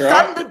 That's the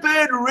right.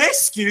 Thunderbird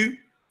rescue.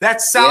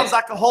 That sounds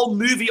like a whole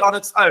movie on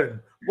its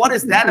own. What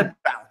is that about?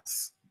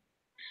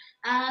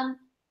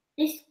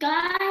 This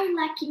guy,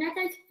 like, you know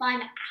those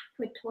fun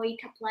aqua toy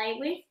to play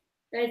with?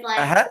 Those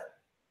like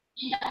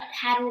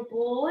paddle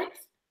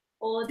boards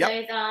or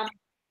those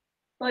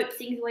boat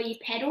things where you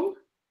pedal.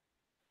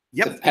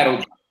 Yep. The paddle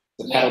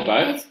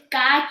boat. This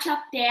guy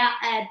chucked out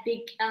a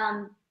big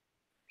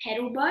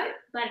pedal boat,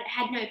 but it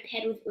had no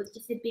pedals. It was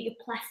just a bigger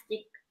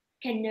plastic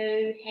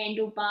canoe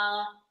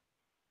handlebar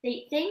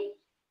seat thing.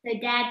 So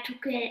Dad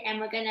took it, and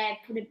we're gonna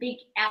put a big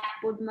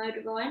outboard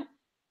motor on,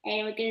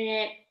 and we're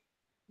gonna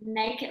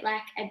make it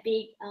like a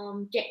big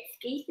jet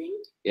ski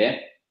thing. Yeah,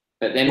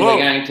 but then we're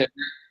going to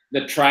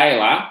the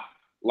trailer,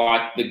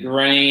 like the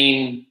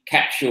green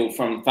capsule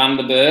from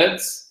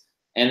Thunderbirds,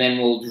 and then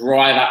we'll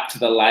drive up to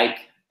the lake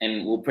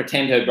and we'll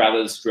pretend her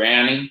brother's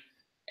drowning,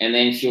 and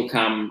then she'll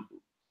come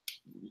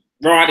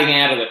riding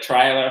out of the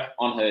trailer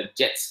on her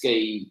jet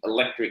ski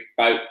electric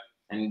boat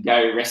and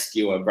go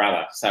rescue her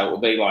brother. So it will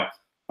be like,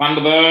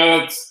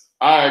 Thunderbirds,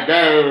 I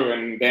go,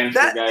 and then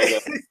she'll go.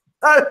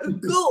 So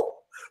cool.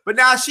 But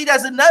now she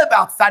doesn't know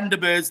about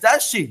Thunderbirds,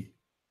 does she?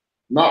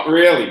 Not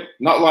really.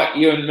 Not like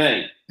you and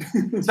me.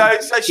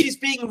 So she's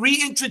being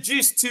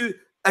reintroduced to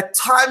a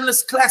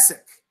timeless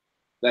classic.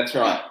 That's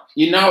right.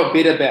 You know a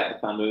bit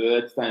about the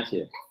Thunderbirds, don't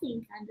you? I've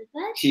seen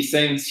Thunderbirds.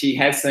 She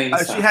has seen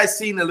some. She has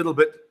seen a little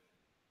bit.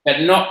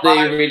 But not the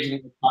original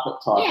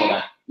puppet type.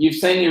 Yeah. You've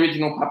seen the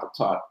original puppet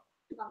type?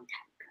 A long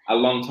A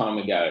long time time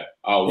ago. ago.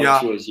 Oh, when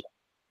she was young.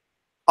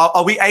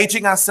 Are we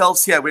aging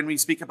ourselves here when we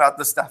speak about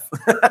this stuff?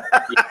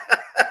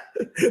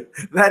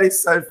 That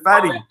is so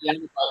funny. What's the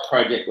other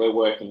project we're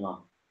working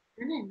on?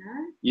 I don't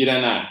know. You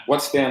don't know.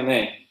 What's down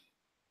there?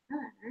 I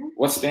don't know.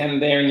 What's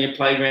down there in your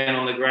playground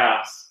on the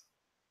grass?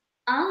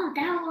 Oh,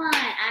 that one.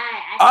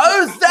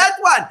 That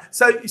one.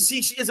 So you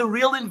see, she is a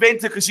real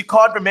inventor because she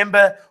can't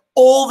remember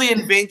all the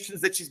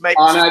inventions that she's made.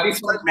 Oh no,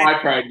 this one's my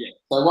project.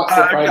 So what's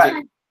the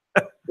project?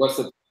 Okay. What's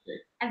the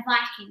project? A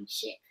Viking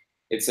ship.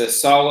 It's a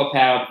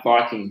solar-powered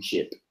Viking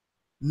ship.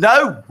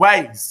 No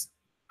ways.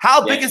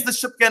 How big is the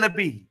ship going to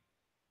be?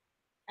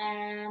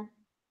 Is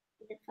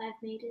it 5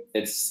 meters?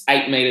 It's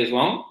 8 meters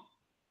long.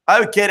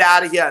 Oh, get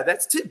out of here.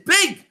 That's too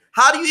big.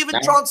 How do you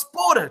even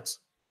transport it?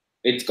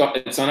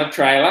 It's on a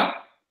trailer.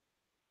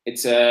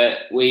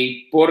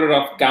 We bought it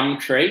off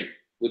Gumtree,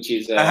 which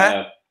is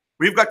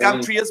we've got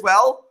Gumtree as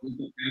well.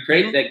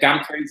 Gumtree. That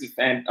Gumtree's a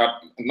fan.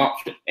 Not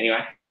sure,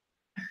 anyway.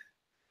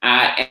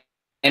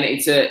 And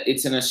it's a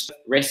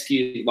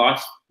rescue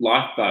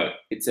lifeboat.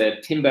 It's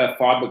a timber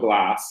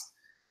fiberglass.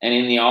 And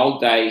in the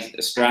old days,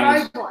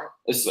 Australians,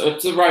 it's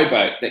a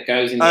rowboat that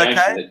goes in the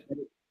ocean.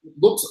 It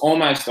looks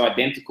almost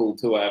identical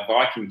to a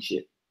Viking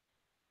ship.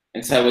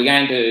 And so we're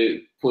going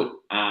to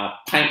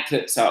paint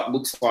it so it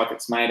looks like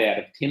it's made out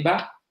of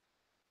timber.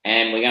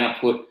 And we're going to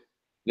put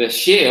the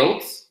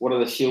shields. What are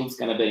the shields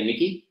going to be,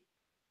 Mikky?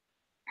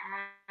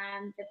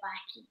 The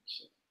Viking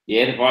ship.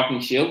 Yeah, the Viking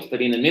shields.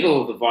 But in the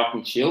middle of the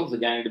Viking shields are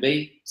going to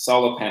be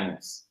solar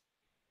panels.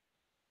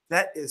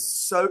 That is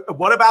so.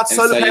 What about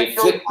solar panels? You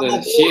flip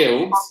the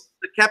shields.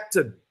 The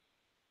captain.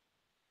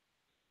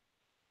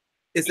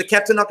 Is the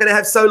captain not going to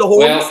have solar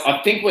horns? Well,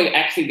 I think we're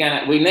actually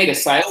going to. We need a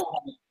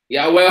sail.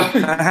 Yeah, well,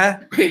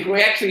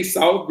 we actually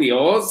sold the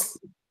oars.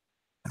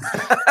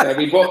 So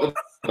we bought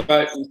the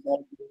boat and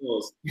sold the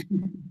oars.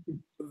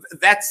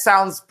 That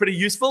sounds pretty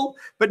useful.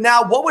 But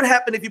now, what would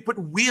happen if you put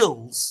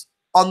wheels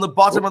on the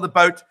bottom of the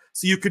boat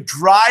so you could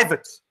drive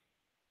it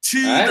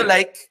to the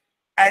lake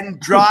and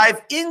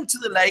drive into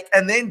the lake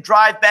and then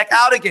drive back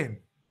out again?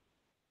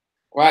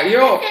 Well,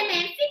 It's an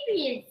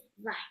amphibious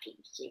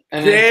Viking ship.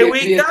 There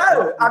we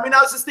go. I mean,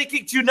 I was just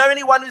thinking, do you know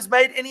anyone who's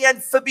made any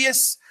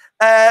amphibious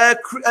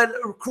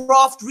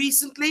craft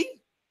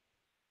recently?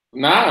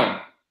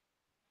 No.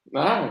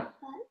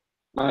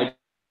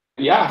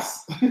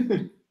 Yes.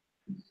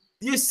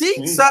 You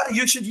see, so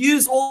you should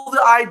use all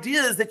the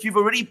ideas that you've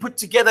already put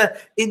together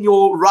in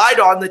your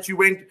ride-on that you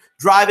went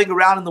driving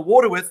around in the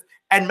water with,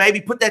 and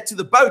maybe put that to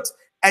the boat,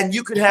 and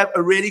you could have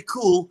a really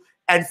cool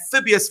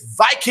amphibious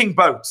Viking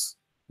boat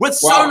with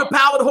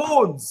solar-powered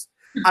horns.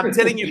 I'm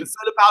telling you, the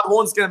solar-powered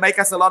horns is going to make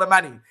us a lot of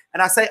money.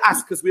 And I say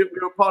us because we're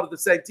a part of the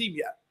same team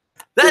here.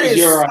 That is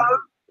so...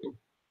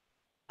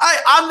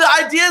 I'm the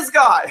ideas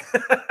guy.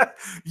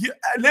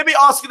 Let me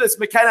ask you this,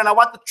 Michaela, and I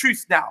want the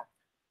truth now.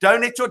 Don't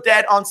let your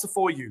dad answer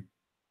for you.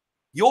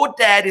 Your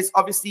dad is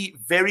obviously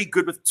very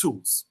good with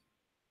tools.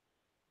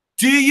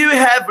 Do you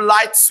have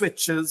light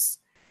switches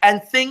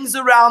and things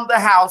around the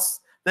house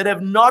that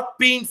have not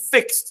been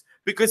fixed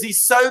because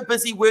he's so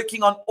busy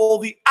working on all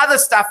the other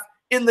stuff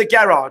in the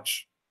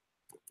garage?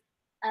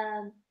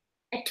 A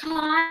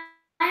tile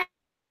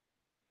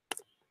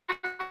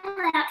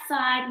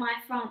outside my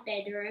front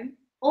bedroom,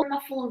 all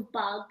full of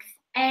bugs,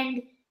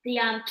 and the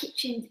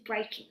kitchen's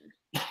breaking.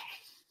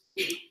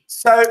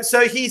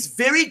 So he's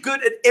very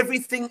good at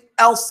everything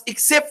else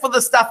except for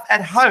the stuff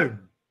at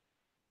home.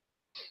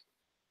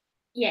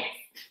 Yes.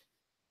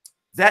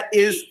 That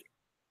is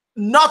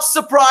not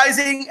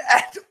surprising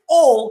at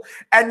all.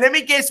 And let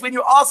me guess, when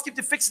you ask him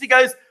to fix it, he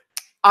goes,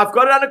 I've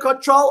got it under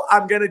control.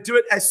 I'm going to do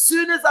it as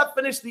soon as I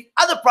finish the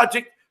other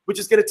project, which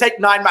is going to take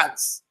 9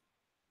 months.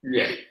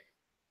 Yeah.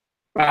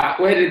 But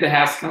where did the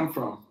house come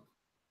from?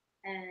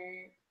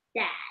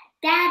 Dad.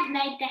 Dad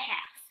made the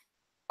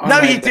house.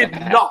 No, he did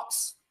not.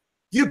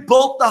 You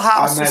built the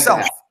house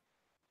yourself.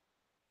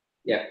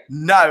 Yeah.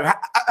 No.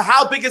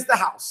 How big is the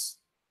house?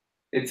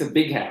 It's a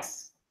big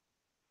house.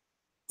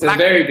 It's like a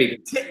very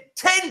big.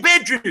 10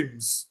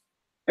 bedrooms.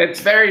 It's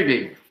very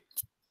big.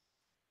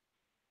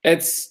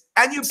 And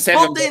you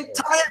built the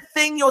entire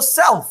thing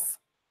yourself.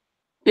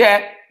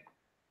 Yeah.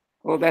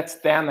 Well, that's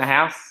down the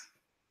house.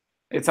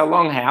 It's a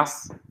long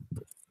house.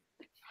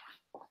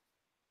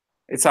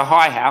 It's a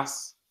high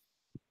house.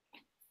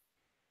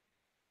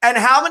 And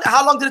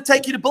how long did it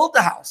take you to build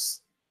the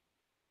house?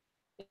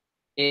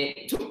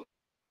 It took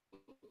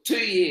 2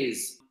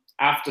 years.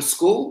 After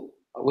school,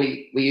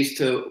 we used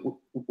to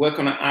work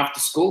on it after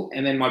school,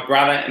 and then my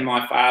brother and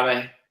my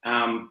father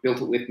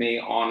built it with me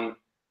on.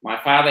 My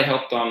father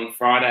helped on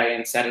Friday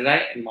and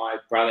Saturday, and my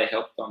brother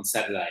helped on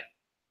Saturday.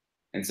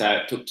 And so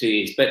it took 2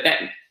 years. But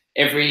that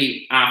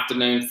every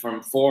afternoon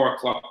from 4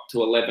 o'clock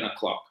to 11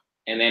 o'clock,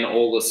 and then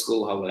all the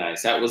school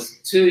holidays. So it was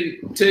two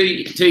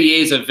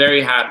years of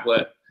very hard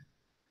work.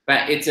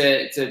 But it's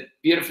a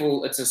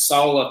beautiful, it's a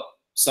solar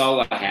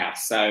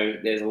house. So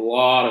there's a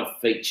lot of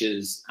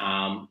features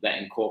that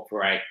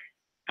incorporate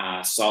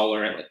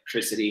solar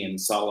electricity and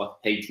solar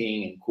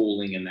heating and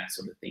cooling and that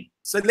sort of thing.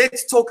 So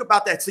let's talk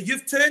about that. So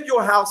you've turned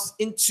your house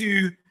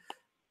into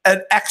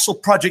an actual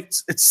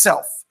project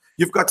itself.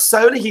 You've got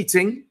solar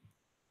heating.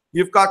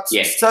 You've got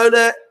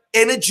solar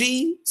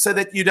energy so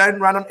that you don't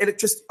run on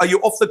electricity. Are you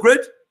off the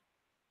grid?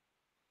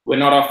 We're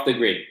not off the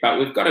grid, but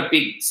we've got a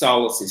big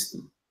solar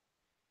system.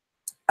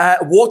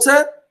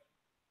 Water?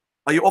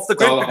 Are you off the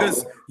grid? Solar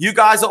because water. You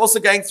guys are also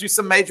going through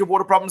some major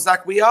water problems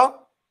like we are?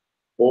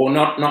 Or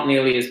not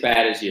nearly as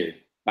bad as you,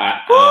 but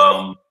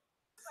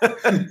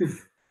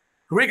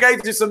we're going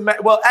to do some.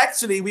 Well,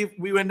 actually,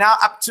 we were now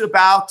up to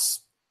about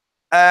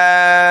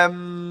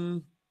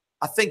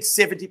I think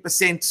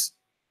 70%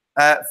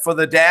 for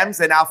the dams.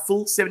 They're now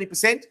full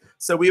 70%,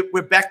 so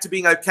we're back to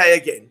being okay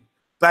again.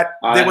 But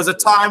there was a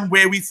time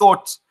where we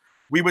thought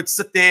we would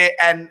sit there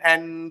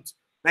and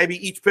maybe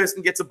each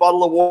person gets a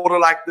bottle of water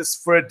like this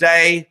for a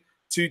day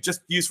to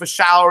just use for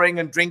showering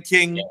and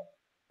drinking,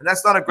 and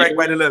that's not a great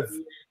way to live.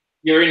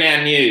 You're in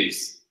our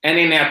news and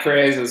in our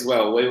prayers as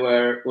well. We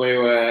were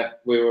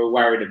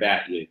worried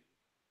about you.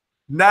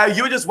 No,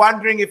 you were just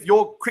wondering if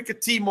your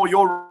cricket team or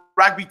your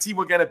rugby team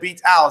were going to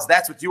beat ours.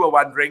 That's what you were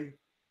wondering.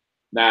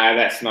 No,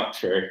 that's not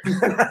true.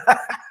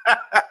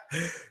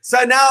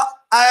 So now,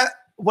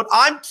 what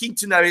I'm keen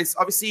to know is,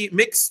 obviously,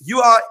 Mix,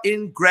 you are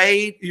in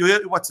grade,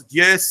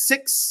 year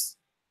 6?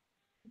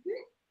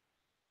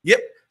 Yep.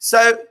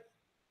 So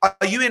are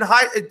you in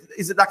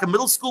is it like a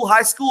middle school,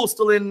 high school, or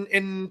still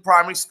in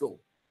primary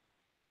school?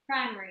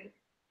 Primary.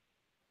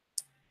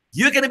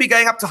 You're going to be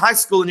going up to high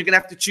school and you're going to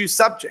have to choose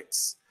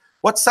subjects.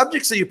 What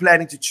subjects are you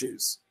planning to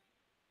choose?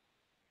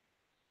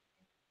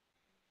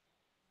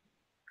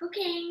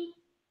 Cooking.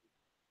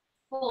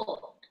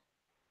 Sport.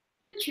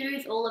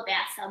 Choose all of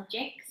our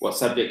subjects. What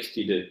subjects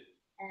do you do?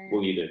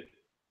 Will you do?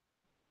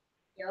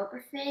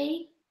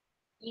 Geography,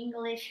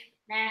 English,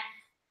 math,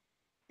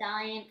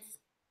 science.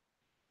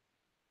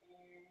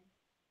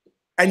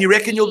 And you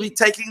reckon you'll be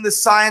taking the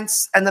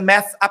science and the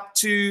math up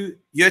to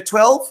year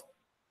 12?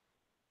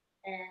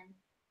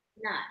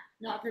 No,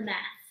 not the math.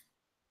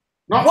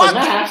 Not the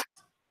math?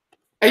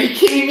 Are you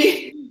kidding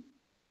me?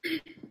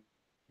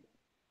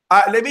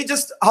 Let me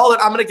just hold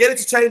it. I'm going to get it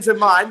to change her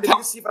mind. Let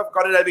me just see if I've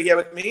got it over here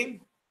with me.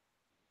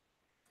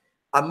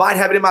 I might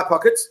have it in my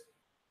pocket.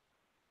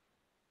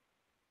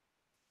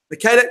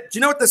 Michaela, do you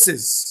know what this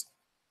is?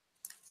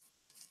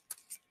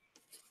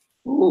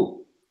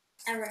 Ooh.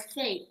 A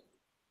receipt.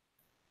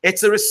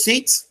 It's a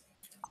receipt,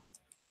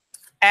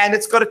 and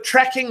it's got a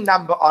tracking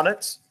number on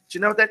it. Do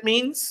you know what that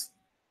means?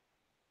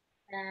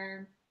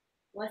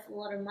 Worth a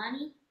lot of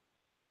money?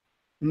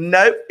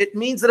 No, it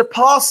means that a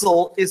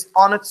parcel is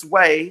on its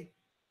way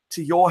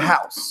to your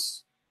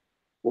house.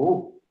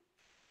 Ooh.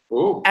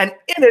 Ooh. And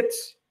in it,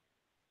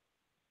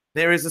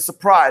 there is a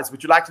surprise.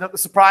 Would you like to know what the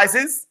surprise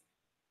is?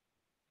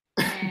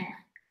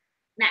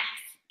 Math.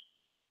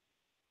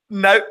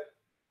 No.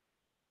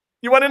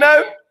 You want to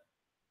know?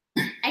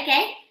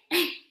 Okay.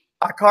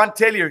 I can't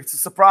tell you. It's a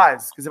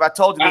surprise, because if I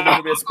told you, there's going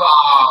to be a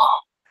surprise.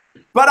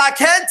 But I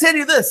can tell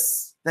you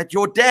this, that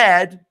your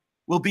dad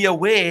will be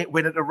aware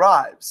when it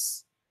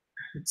arrives.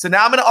 So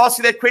now I'm going to ask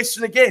you that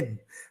question again.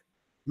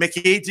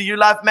 Mikky, do you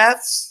love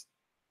maths?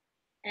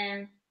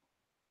 No.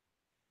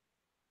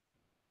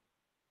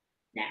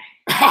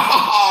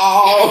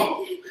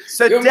 Oh,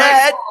 So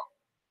Dad,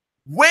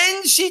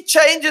 when she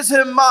changes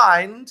her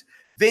mind,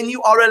 then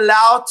you are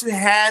allowed to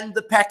hand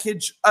the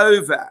package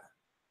over.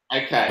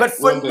 okay. But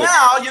for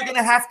now, you're going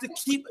to have to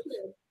keep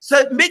it.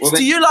 So, Mitch,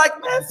 do you like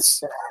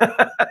maths?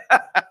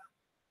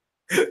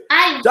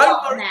 I Don't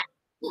love worry. math.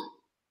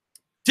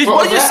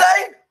 What did you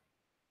say?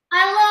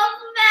 I love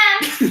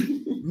math.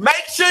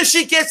 Make sure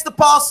she gets the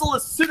parcel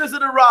as soon as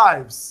it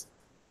arrives.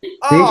 This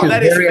is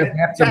that is very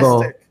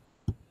acceptable.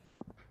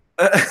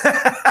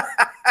 fantastic.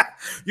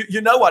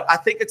 You know what? I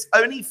think it's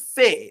only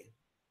fair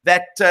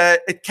that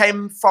it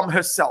came from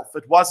herself.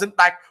 It wasn't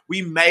like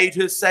we made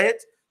her say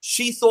it.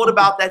 She thought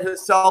about that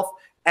herself,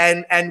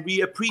 and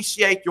we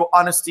appreciate your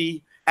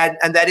honesty, and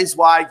that is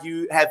why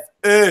you have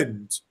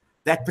earned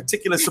that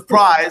particular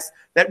surprise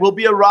that will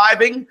be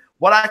arriving.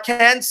 What I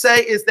can say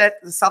is that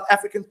the South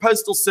African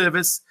Postal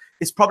Service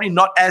is probably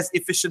not as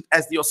efficient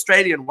as the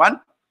Australian one.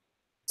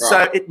 Right.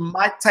 So it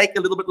might take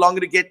a little bit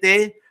longer to get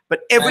there,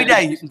 but every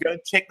day you can go and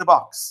check the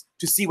box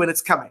to see when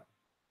it's coming.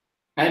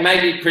 And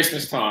maybe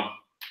Christmas time.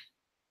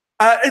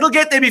 It'll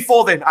get there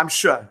before then, I'm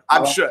sure.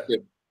 I'm sure.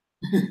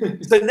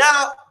 So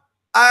now,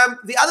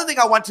 the other thing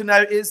I want to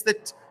know is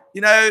that,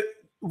 you know,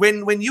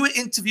 when you were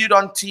interviewed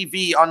on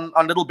TV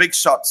on Little Big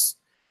Shots,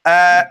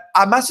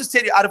 I must just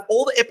tell you, out of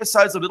all the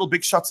episodes of Little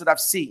Big Shots that I've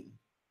seen,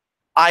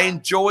 I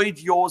enjoyed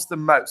yours the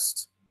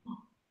most.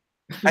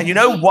 And you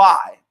know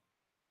why?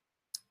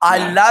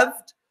 I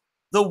loved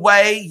the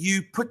way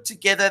you put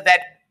together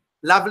that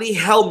lovely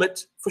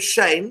helmet for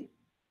Shane,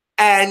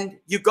 and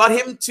you got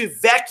him to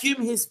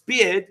vacuum his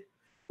beard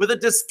with a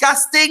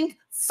disgusting,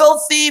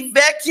 filthy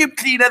vacuum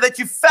cleaner that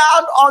you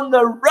found on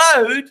the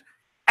road,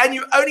 and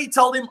you only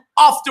told him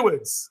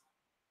afterwards.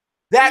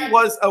 That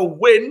was a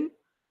win.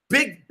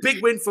 Big,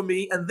 big win for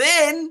me. And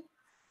then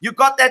you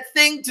got that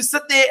thing to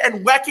sit there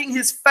and whacking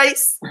his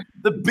face,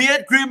 the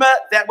beard groomer.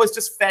 That was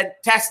just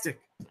fantastic.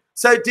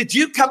 So did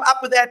you come up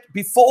with that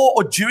before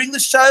or during the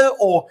show,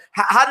 or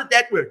how did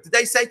that work? Did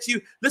they say to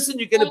you, listen,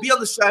 you're going to be on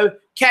the show.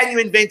 Can you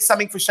invent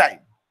something for Shane?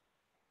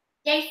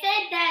 They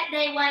said that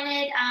they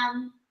wanted,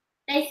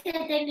 they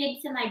said they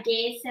needed some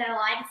ideas. So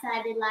I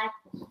decided, like,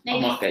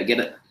 maybe, I might go get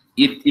it.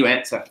 You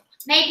answer.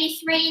 Maybe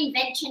 3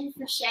 inventions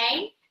for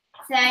Shane.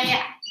 So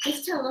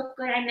just to look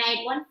good, I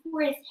made one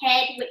for his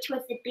head, which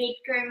was the beard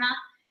groomer.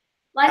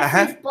 One for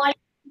his body,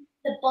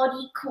 the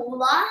body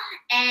cooler,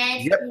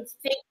 and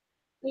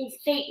his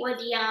feet were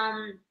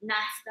the nice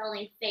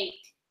smelling feet.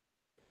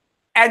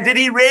 And did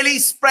he really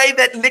spray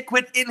that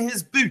liquid in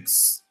his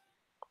boots?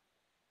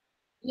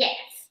 Yes.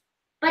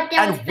 But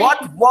there and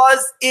what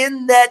was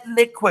in that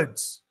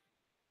liquid?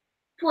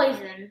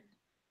 Poison.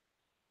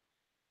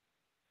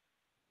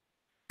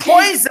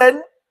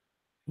 Poison?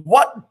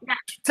 What? No.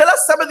 Tell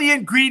us some of the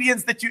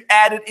ingredients that you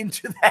added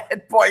into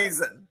that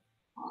poison.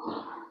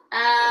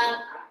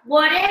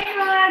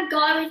 Whatever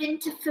goes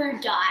into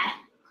food dye.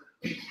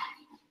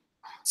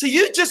 So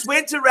you just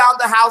went around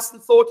the house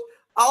and thought,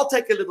 I'll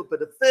take a little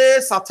bit of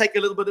this, I'll take a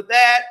little bit of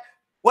that.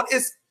 What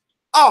is,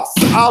 so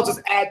I'll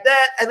just add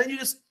that. And then you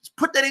just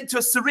put that into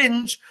a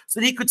syringe so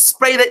that he could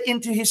spray that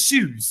into his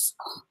shoes.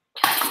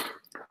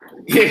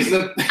 Yes.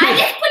 I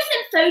just put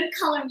some food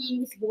coloring in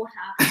his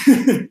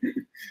water.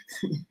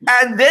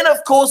 And then,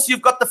 of course,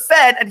 you've got the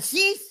fan, and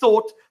he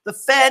thought the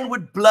fan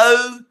would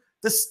blow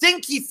the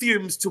stinky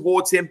fumes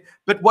towards him,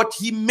 but what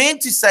he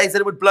meant to say is that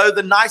it would blow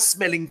the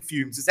nice-smelling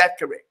fumes. Is that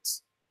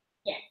correct?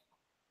 Yes.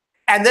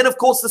 And then, of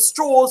course, the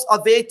straws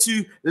are there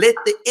to let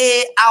the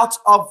air out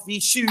of the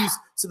shoes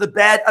so the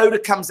bad odor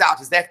comes out.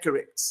 Is that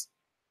correct?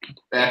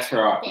 That's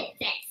right.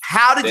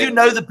 How did you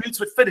know the boots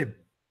would fit him?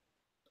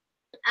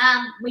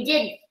 We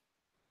didn't.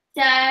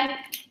 So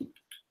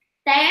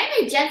they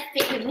only just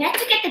fit him. We had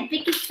to get the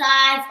biggest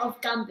size of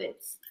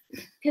gumboots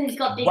because he's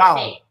got big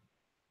feet.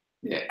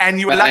 Yeah. And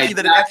you were lucky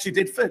that it actually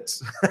did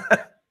fit.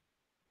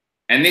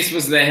 And this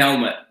was the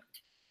helmet.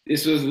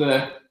 This was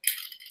the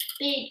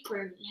big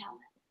grooming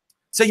helmet.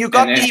 So you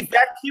got the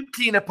vacuum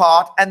cleaner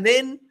part, and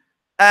then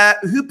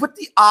who put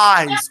the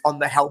eyes on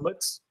the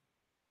helmet?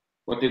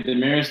 What did the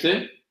mirrors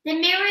do? The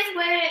mirrors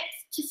were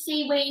to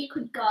see where you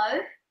could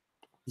go.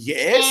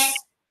 Yes.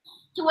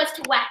 And was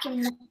to whack him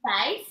in the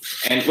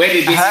face. And where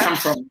did this come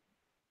from?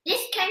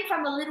 This came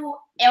from a little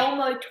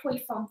Elmo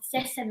toy from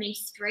Sesame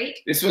Street.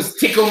 This was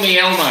Tickle Me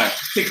Elmo.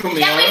 Tickle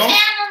Me Elmo. That we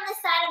found on the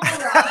side of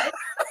the road.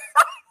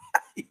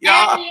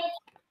 Yeah.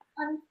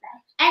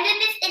 And then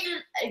this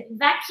is a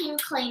vacuum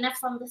cleaner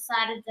from the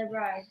side of the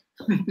road.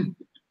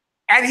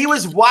 And he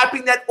was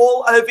wiping that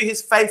all over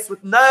his face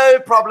with no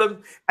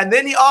problem. And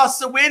then he asked,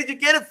 so where did you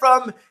get it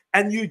from?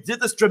 And you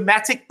did this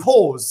dramatic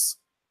pause.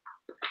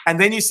 And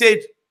then you said,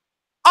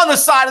 on the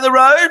side of the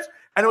road.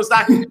 And it was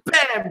like,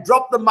 bam,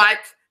 drop the mic.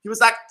 He was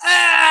like,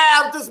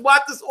 I'll just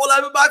wipe this all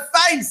over my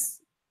face.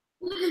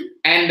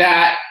 And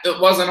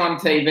it wasn't on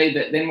TV,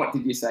 but then what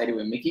did you say to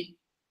him, Mikky?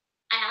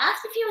 I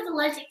asked if he was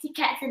allergic to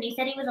cats, and he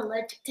said he was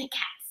allergic to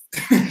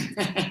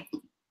cats.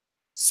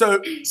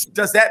 So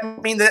does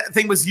that mean that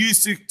thing was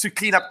used to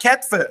clean up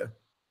cat fur?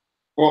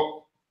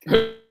 Well,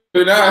 who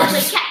Oh,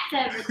 knows? the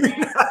cat fur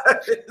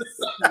was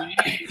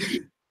there.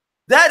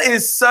 That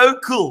is so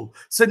cool.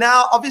 So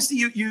now, obviously,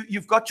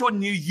 you've got your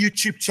new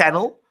YouTube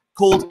channel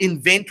called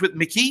Invent with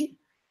Mikky,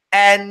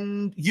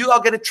 and you are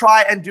going to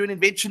try and do an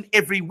invention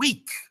every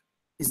week.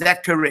 Is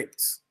that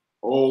correct?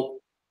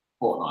 All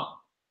fortnight.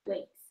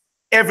 Wait.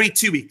 Every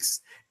 2 weeks.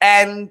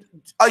 And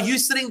are you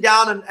sitting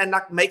down and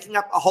like making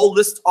up a whole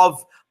list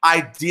of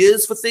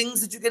ideas for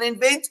things that you're going to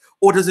invent,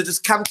 or does it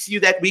just come to you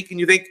that week and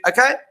you think,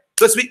 okay,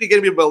 this week we're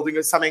going to be building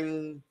or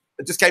something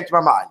that just came to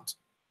my mind?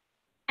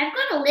 I've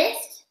got a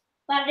list,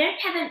 but I don't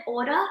have an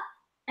order,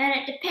 and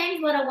it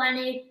depends what I want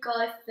to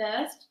go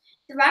first.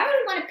 So I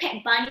really want a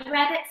pet bunny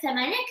rabbit, so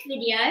my next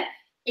video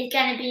is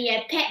going to be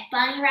a pet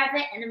bunny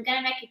rabbit, and I'm going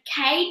to make a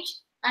cage,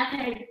 like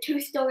a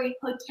 2-story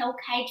hotel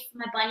cage for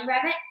my bunny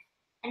rabbit,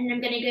 and then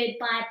I'm going to go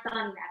buy a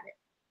bunny rabbit.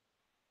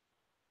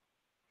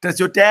 Does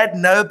your dad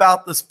know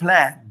about this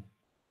plan?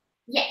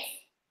 Yes,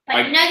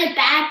 but you know the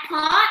bad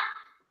part?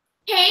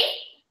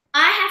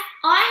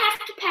 I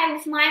have to pay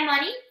with my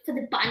money for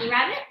the bunny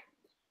rabbit.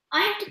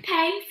 I have to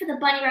pay for the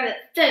bunny rabbit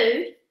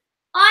food.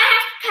 I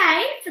have to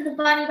pay for the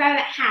bunny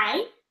rabbit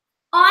hay.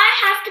 I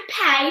have to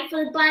pay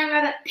for the bunny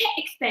rabbit pet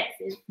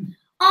expenses.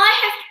 I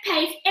have to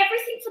pay for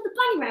everything for the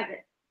bunny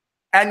rabbit.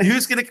 And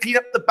who's going to clean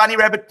up the bunny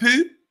rabbit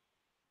poo?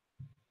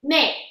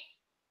 Me.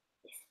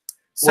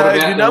 So What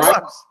about you know the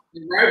what?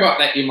 The robot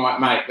that you might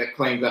make that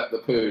cleans up the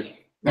poo.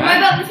 The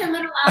robot with a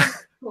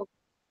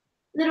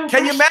little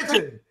Can you brush.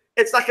 imagine?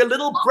 It's like a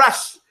little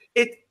brush.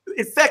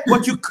 In fact,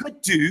 what you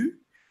could do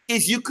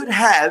is you could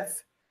have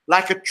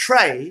like a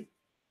tray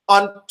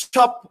on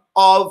top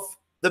of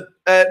the,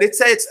 let's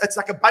say it's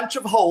like a bunch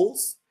of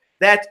holes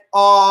that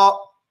are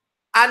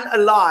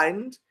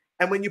unaligned.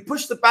 And when you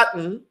push the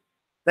button,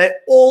 they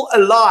all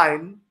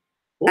align.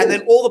 Ooh. And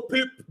then all the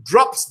poop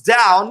drops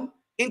down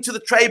into the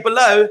tray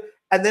below.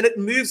 And then it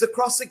moves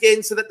across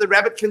again so that the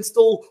rabbit can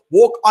still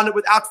walk on it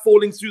without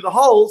falling through the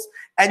holes.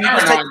 And you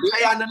just take the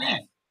tray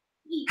underneath.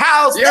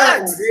 How's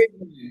that?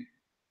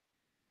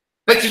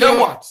 But you know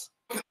what?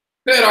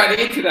 Third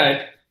idea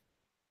today.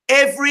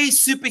 Every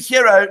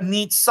superhero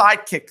needs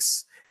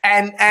sidekicks.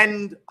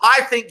 And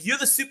I think you're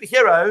the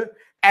superhero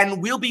and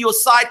we'll be your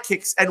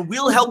sidekicks and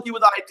we'll help you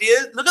with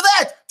ideas. Look at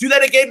that. Do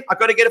that again. I've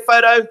got to get a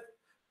photo.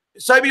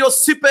 Show me your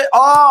super.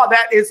 Oh,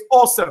 that is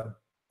awesome.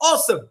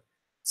 Awesome.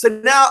 So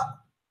now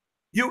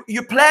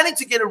you're planning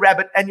to get a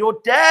rabbit and your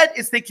dad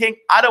is thinking,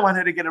 I don't want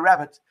her to get a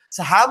rabbit.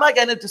 So how am I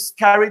going to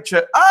discourage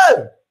her?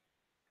 Oh,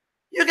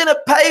 you're going to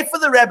pay for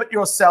the rabbit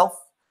yourself.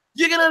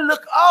 You're going to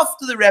look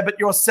after the rabbit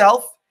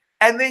yourself.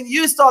 And then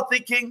you start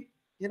thinking,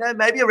 you know,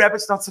 maybe a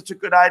rabbit's not such a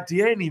good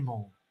idea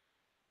anymore.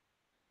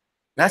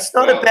 That's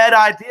not a bad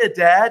idea,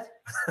 Dad.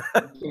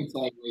 You can say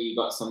where you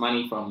got some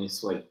money from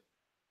this week.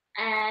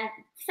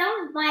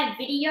 Some of my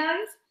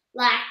videos,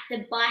 like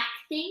the bike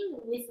thing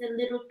with the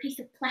little piece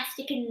of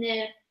plastic in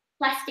the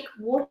plastic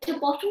water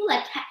bottle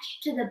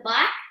attached to the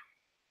bike,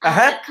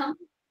 the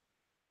company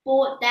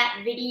bought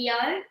that video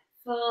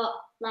for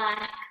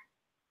like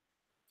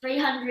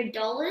 $300.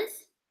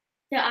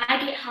 So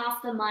I get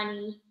half the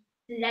money.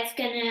 So that's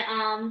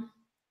gonna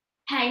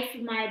pay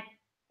for my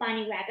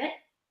bunny rabbit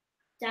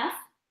stuff.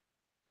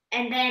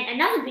 And then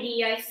another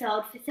video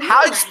sold for some How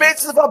money.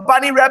 expensive are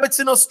bunny rabbits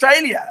in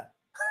Australia?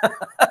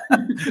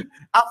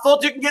 I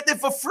thought you can get them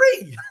for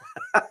free.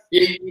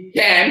 You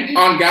can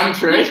on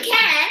Gumtree. You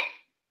can.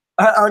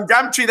 On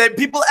Gumtree,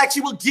 people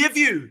actually will give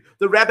you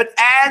the rabbit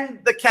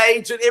and the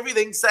cage and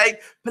everything, saying,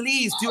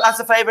 please do us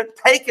a favor,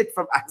 take it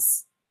from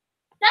us.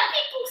 Some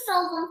people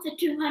sell them for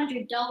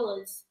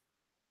 $200.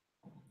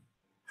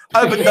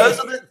 Oh, but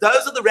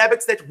those are the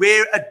rabbits that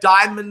wear a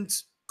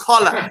diamond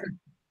collar.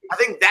 I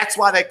think that's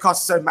why they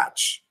cost so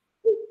much.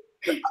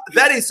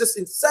 That is just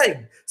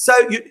insane. So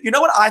you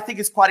know what I think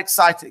is quite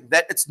exciting?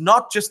 That it's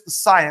not just the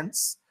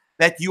science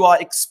that you are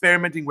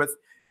experimenting with.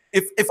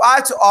 If I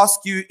had to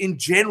ask you in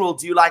general,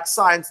 do you like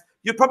science?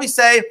 You'd probably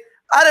say,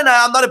 I don't know,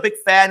 I'm not a big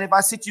fan. If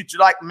I said you, do you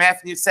like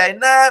math? And you'd say,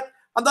 no,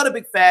 I'm not a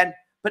big fan.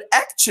 But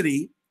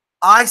actually,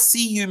 I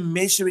see you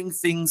measuring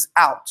things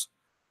out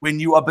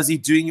when you are busy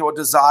doing your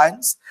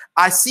designs.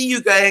 I see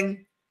you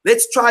going,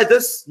 let's try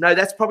this. No,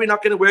 that's probably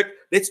not going to work.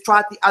 Let's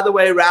try it the other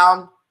way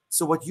around.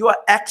 So what you are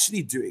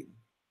actually doing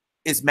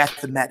is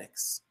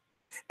mathematics.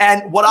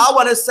 And what I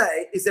want to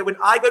say is that when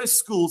I go to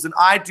schools and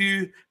I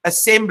do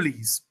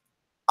assemblies,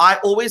 I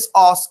always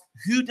ask,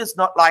 who does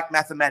not like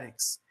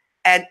mathematics?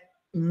 And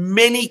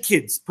many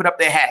kids put up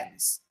their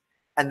hands.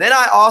 And then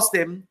I ask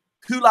them,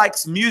 who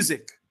likes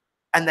music?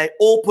 And they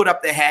all put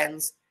up their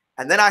hands.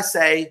 And then I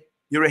say,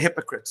 you're a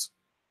hypocrite.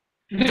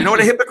 Do you know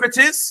what a hypocrite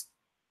is?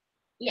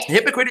 Yes. A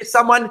hypocrite is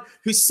someone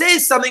who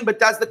says something but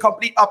does the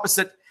complete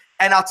opposite.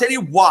 And I'll tell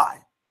you why.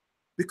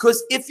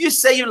 Because if you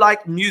say you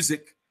like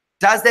music,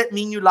 does that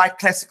mean you like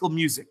classical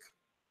music?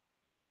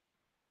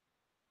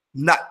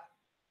 No.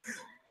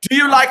 Do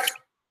you like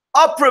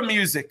opera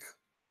music?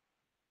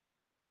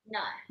 No.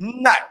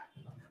 No.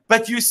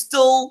 But you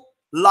still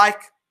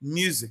like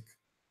music.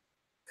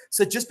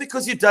 So just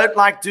because you don't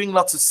like doing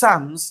lots of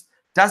sums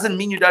doesn't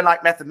mean you don't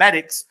like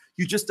mathematics.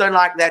 You just don't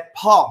like that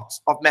part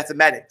of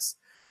mathematics.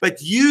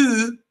 But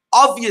you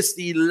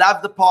obviously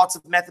love the parts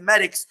of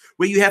mathematics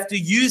where you have to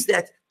use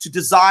that to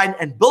design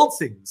and build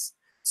things.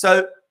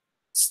 So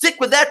stick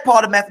with that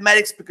part of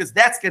mathematics because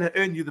that's going to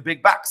earn you the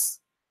big bucks.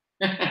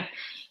 And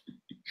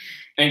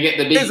get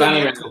the big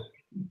bunny around.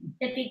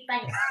 The big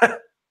bunny.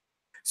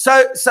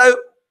 So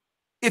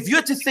if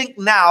you're to think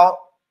now,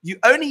 you're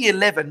only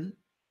 11,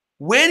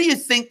 where do you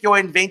think your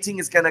inventing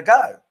is going to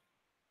go?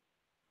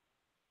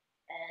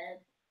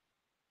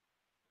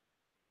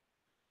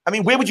 I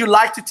mean, where would you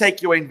like to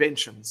take your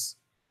inventions?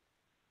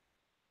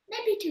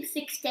 Maybe to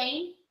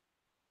 16.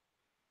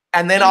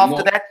 And then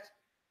after that?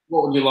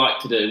 What would you like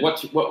to do?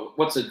 What's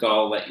a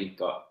goal that you've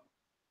got?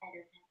 I don't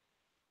know.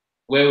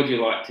 Where would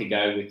you like to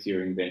go with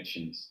your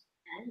inventions?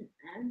 I don't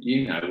know.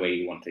 You know where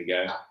you want to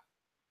go.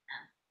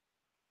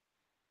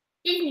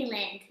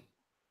 Disneyland.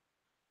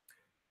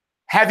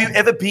 Have you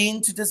ever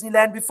been to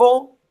Disneyland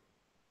before?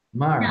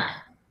 Mars.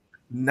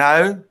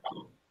 No. No.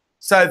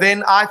 So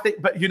then I think,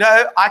 but you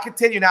know, I can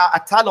tell you now,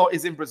 Atalo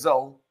is in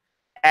Brazil,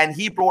 and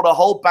he brought a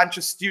whole bunch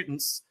of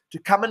students to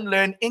come and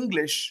learn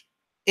English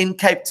in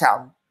Cape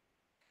Town.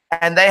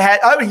 And they had,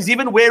 oh, he's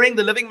even wearing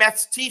the Living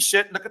Maths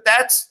t-shirt. Look at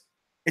that.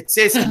 It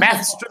says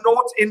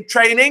Mathstronaut in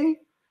training.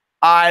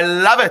 I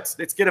love it.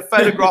 Let's get a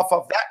photograph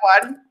of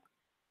that one.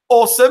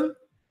 Awesome.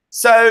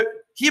 So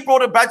he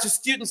brought a bunch of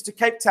students to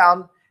Cape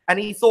Town, and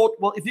he thought,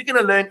 well, if you're going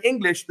to learn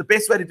English, the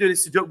best way to do it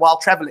is to do it while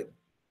traveling.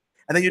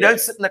 And then you don't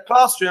sit in a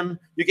classroom,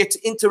 you get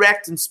to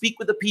interact and speak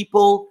with the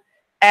people.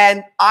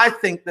 And I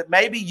think that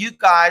maybe you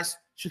guys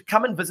should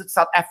come and visit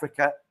South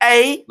Africa,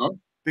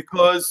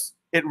 because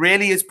it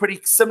really is pretty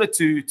similar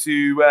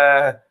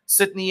to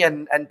Sydney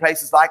and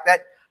places like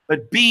that.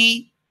 But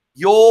B,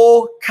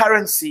 your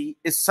currency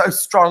is so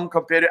strong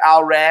compared to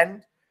our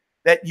rand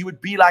that you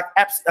would be like,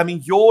 I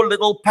mean, your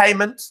little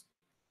payment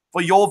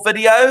for your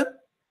video,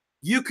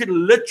 you could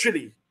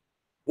literally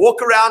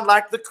walk around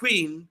like the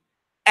Queen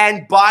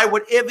and buy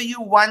whatever you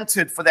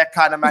wanted for that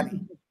kind of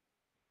money.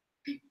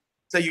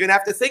 So you're going to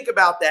have to think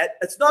about that.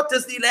 It's not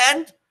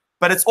Disneyland,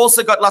 but it's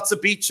also got lots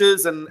of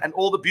beaches and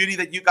all the beauty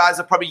that you guys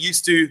are probably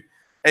used to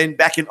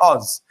back in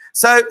Oz.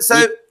 So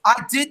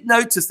I did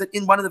notice that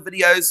in one of the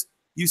videos,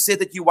 you said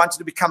that you wanted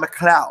to become a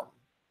clown.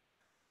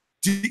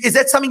 Is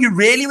that something you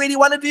really, really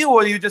want to do,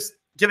 or are you just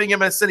giving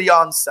him a silly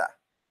answer?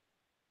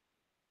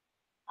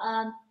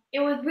 It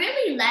was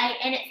really late,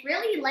 and it's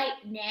really late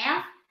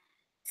now.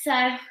 So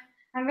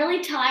I'm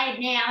really tired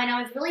now, and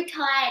I was really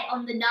tired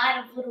on the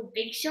night of Little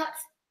Big Shots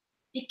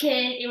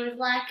because it was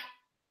like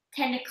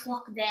 10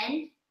 o'clock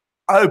then.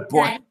 Oh,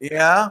 boy.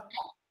 Yeah.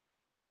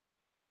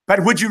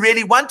 But would you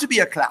really want to be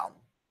a clown?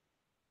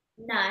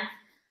 No.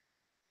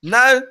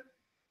 No?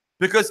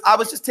 Because I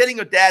was just telling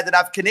your dad that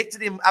I've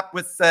connected him up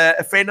with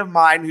a friend of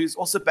mine who's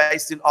also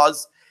based in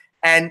Oz,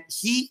 and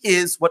he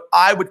is what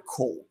I would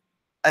call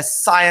a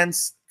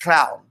science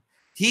clown.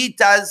 He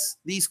does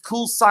these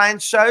cool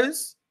science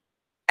shows,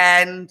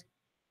 and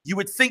you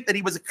would think that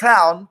he was a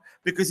clown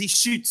because he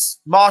shoots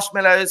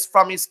marshmallows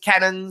from his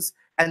cannons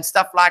and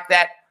stuff like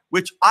that,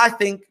 which I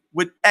think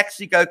would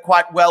actually go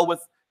quite well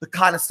with the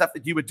kind of stuff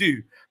that you would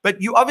do.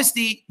 But you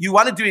obviously, you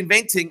want to do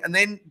inventing, and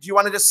then do you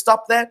want to just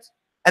stop that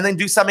and then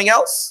do something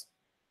else?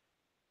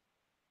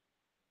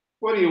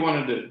 What do you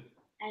want to do?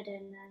 I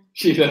don't know.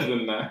 She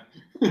doesn't know.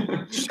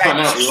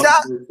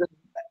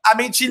 I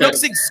mean, she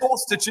looks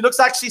exhausted. She looks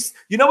like she's,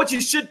 you know what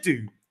you should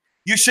do?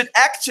 You should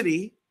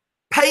actually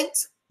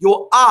paint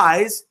your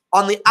eyes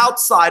on the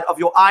outside of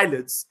your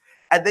eyelids,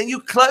 and then you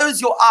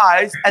close your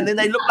eyes, and then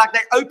they look like they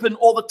open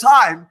all the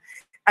time.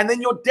 And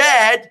then your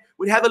dad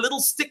would have a little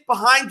stick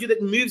behind you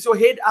that moves your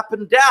head up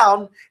and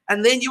down,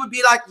 and then you would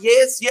be like,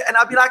 yes, yeah. And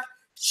I'd be like,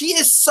 she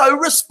is so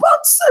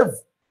responsive.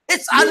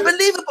 It's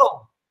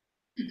unbelievable.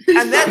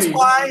 And that's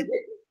why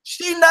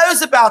she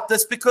knows about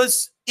this,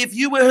 because if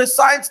you were her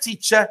science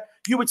teacher,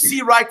 you would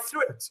see right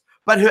through it.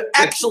 But her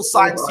actual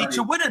science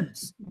teacher wouldn't.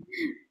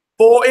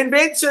 4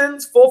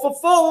 inventions, 4 for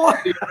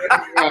 4.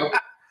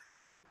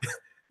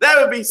 That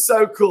would be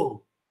so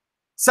cool.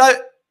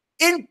 So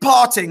in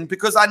parting,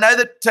 because I know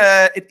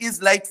that it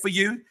is late for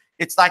you,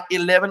 it's like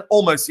 11,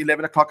 almost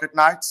 11 o'clock at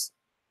night.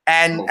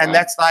 And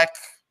that's like,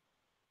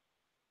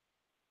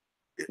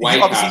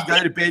 you obviously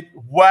go to bed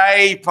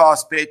way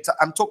past bedtime.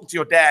 I'm talking to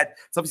your dad.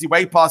 It's obviously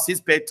way past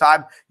his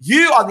bedtime.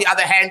 You, on the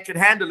other hand, can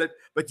handle it.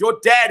 But your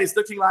dad is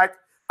looking like,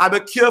 I'm a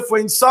cure for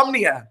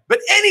insomnia. But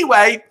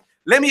anyway,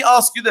 let me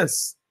ask you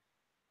this.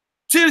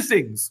 2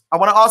 things. I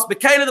want to ask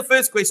Michaela the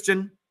first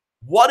question.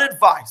 What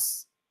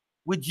advice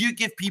would you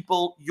give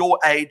people your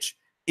age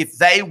if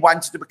they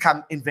wanted to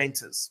become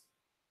inventors?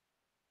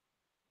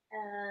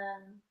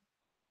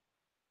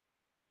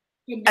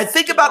 And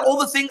think about all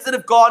the things that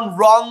have gone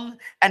wrong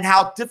and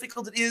how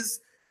difficult it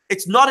is.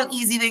 It's not an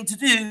easy thing to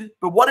do,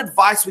 but what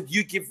advice would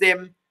you give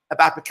them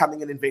about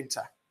becoming an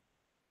inventor?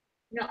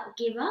 Not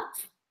give up.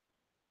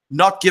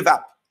 Not give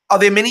up. Are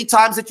there many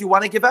times that you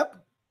want to give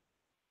up?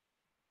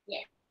 Yeah.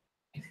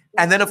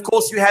 And then, of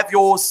course, you have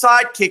your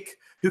sidekick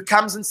who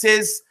comes and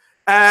says,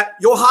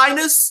 Your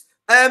Highness,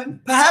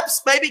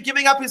 perhaps maybe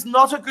giving up is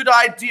not a good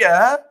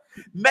idea.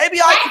 Maybe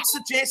I could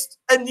suggest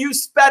a new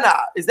spanner.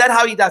 Is that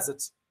how he does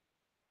it?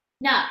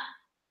 No.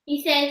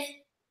 He says,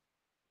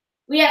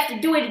 we have to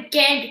do it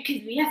again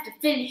because we have to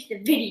finish the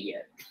video.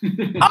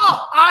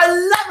 Oh, I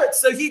love it.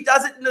 So he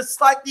does it in a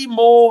slightly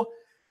more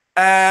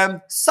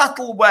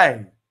subtle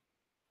way.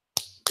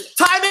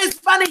 Time is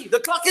funny. The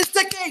clock is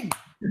ticking.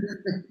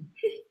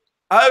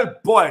 Oh,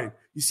 boy.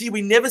 You see,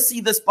 we never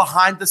see this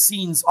behind the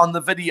scenes on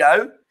the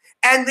video.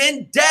 And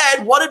then,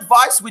 Dad, what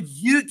advice would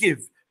you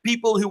give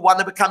people who want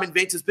to become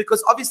inventors?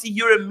 Because obviously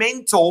you're a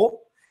mentor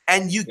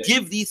and you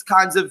give these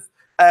kinds of,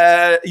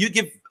 you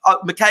give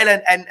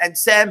Michaela and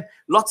Sam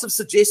lots of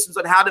suggestions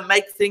on how to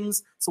make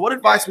things. So what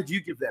advice would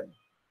you give them?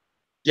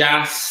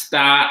 Just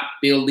start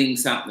building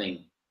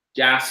something.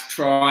 Just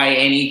try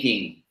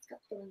anything.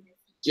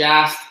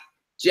 Just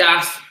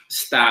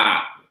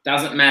start.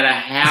 Doesn't matter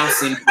how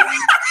simple.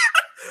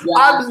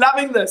 I'm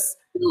loving this.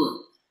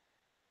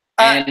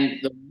 And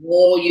the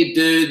more you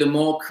do, the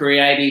more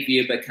creative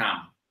you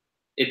become.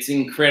 It's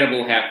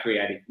incredible how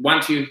creative.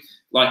 Once you,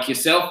 like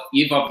yourself,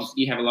 you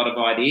have a lot of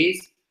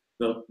ideas.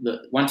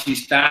 Once you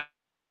start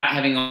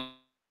having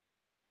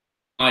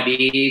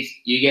ideas,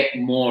 you get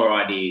more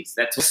ideas.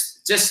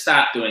 That's just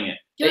start doing it.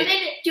 Do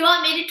you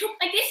want me to talk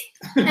like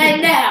this?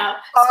 And now.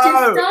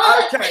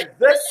 Oh, okay.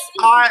 This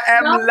I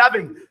am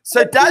loving.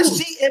 So does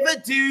she ever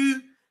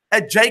do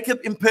a Jacob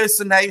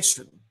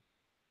impersonation?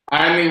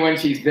 Only when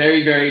she's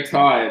very, very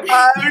tired.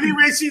 Only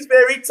when she's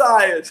very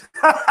tired.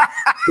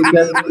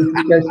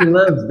 because she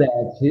loves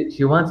Dad.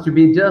 She wants to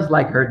be just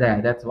like her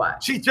dad. That's why.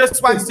 She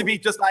just wants to be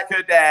just like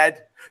her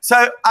dad.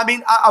 So, I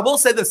mean, I will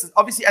say this.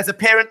 Obviously, as a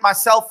parent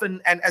myself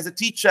and as a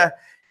teacher,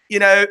 you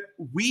know,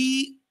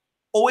 we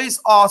always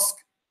ask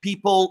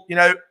people, you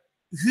know,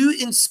 who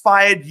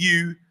inspired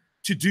you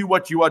to do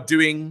what you are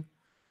doing?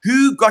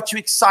 Who got you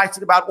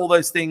excited about all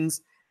those things?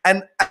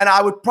 And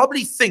I would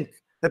probably think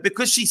that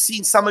because she's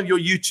seen some of your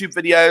YouTube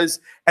videos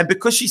and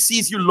because she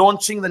sees you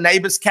launching the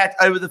neighbor's cat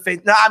over the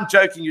fence. No, I'm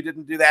joking. You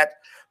didn't do that.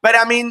 But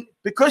I mean,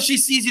 because she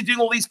sees you doing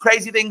all these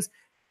crazy things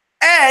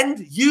and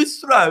you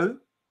throw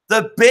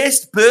the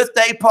best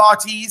birthday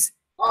parties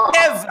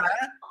ever.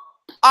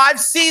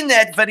 I've seen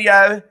that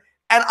video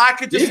and I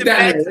could just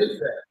imagine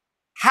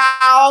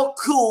how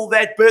cool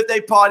that birthday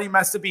party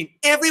must have been.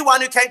 Everyone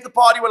who came to the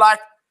party were like,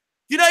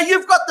 you know,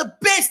 you've got the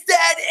best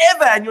dad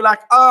ever. And you're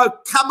like, oh,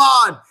 come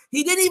on.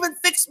 He didn't even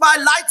fix my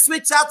light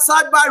switch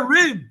outside my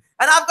room.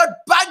 And I've got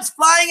bugs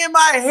flying in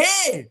my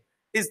hair.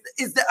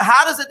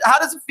 How does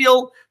it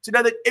feel to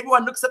know that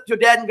everyone looks up to your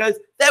dad and goes,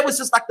 that was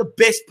just like the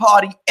best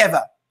party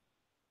ever?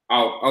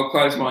 I'll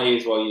close my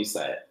ears while you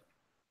say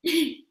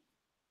it.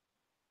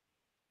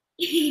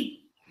 You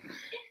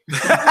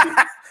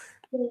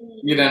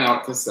don't know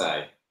what to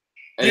say.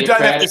 You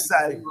don't have to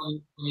say.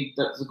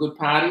 That's a good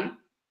party?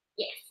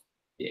 Yes.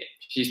 Yeah,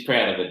 she's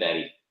proud of her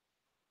daddy.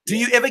 Do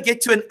you ever get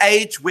to an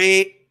age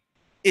where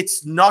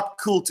it's not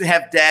cool to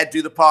have dad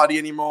do the party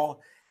anymore?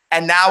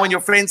 And now when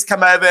your friends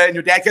come over and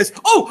your dad goes,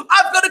 oh,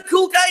 I've got a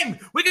cool game.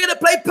 We're going to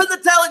play pin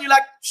the tail. And you're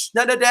like, shh,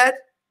 no, Dad,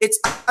 it's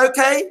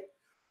okay.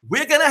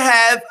 We're going to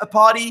have a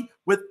party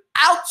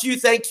without you,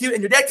 thank you.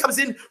 And your dad comes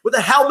in with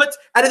a helmet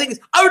and I think,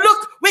 oh,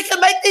 look, we can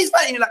make these.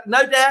 And you're like,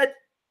 no, Dad,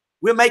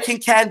 we're making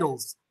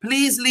candles.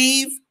 Please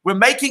leave. We're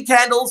making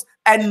candles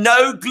and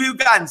no glue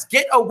guns.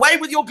 Get away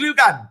with your glue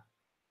gun.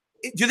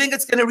 Do you think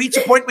it's going to reach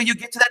a point where you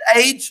get to that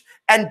age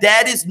and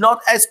Dad is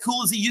not as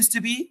cool as he used to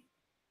be?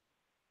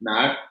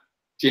 No.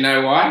 Do you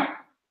know why?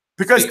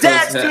 Because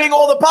Dad's doing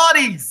all the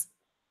parties.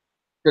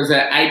 Because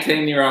her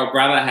 18-year-old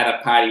brother had a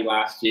party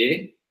last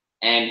year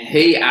and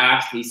he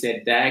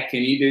said, Dad,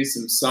 can you do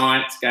some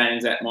science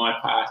games at my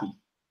party?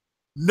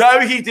 No,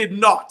 he did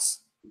not.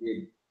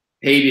 He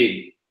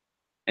did.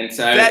 And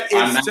so that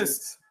is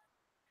just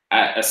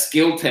a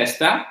skill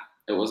tester.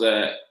 It was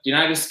do you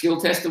know the skill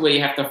tester where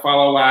you have to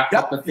follow a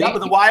copper thing? Yep,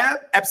 with the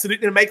wire.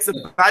 Absolutely. It makes a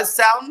buzz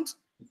sound.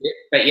 Yeah,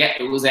 but yeah,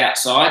 it was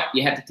outside.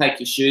 You had to take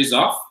your shoes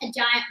off. A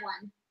giant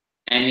one.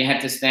 And you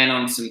had to stand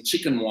on some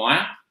chicken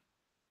wire.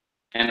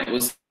 And it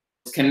was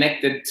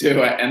connected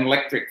to an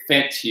electric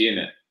fence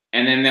unit.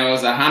 And then there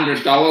was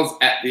 $100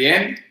 at the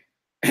end.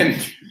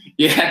 And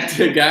you had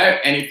to go.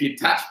 And if you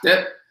touched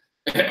it,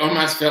 it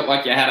almost felt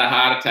like you had a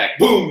heart attack.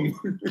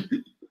 Boom.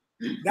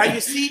 Now, you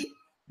see,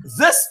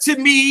 this to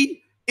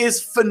me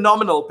is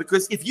phenomenal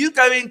because if you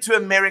go into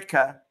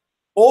America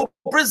or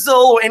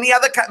Brazil or any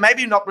other,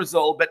 maybe not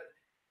Brazil, but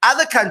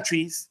other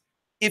countries,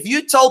 if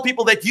you told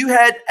people that you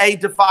had a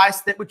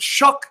device that would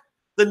shock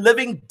the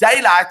living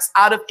daylights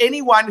out of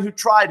anyone who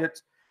tried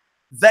it,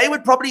 they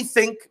would probably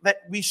think that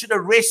we should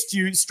arrest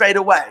you straight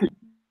away.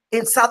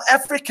 In South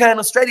Africa and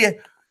Australia,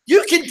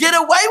 you can get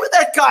away with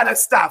that kind of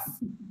stuff.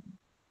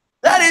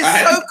 That is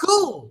so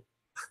cool.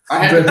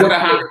 I had to put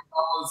 $100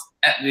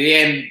 at the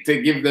end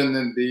to give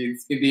them the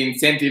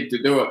incentive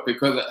to do it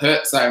because it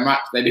hurt so much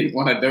they didn't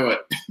want to do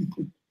it.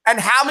 And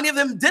how many of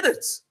them did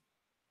it?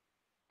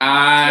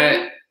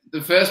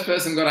 The first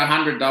person got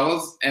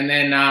 $100, and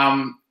then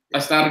I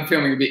started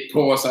feeling a bit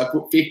poor, so I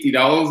put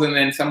 $50, and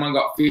then someone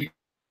got $50,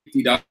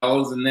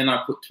 and then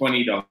I put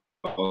 $20.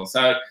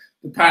 So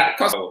the part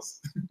costs.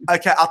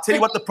 Okay, I'll tell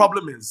you what the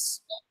problem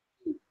is.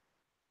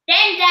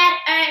 Then Dad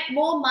earned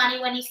more money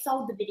when he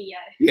sold the video.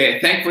 Yeah,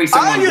 thankfully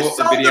someone bought the video. Oh, you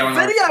sold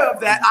the video of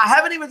that. I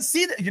haven't even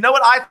seen it. You know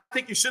what I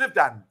think you should have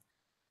done?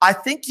 I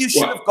think you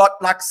should have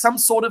got like some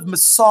sort of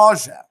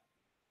massager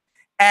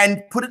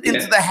and put it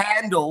into the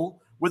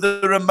handle with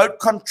a remote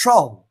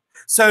control.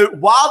 So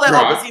while they're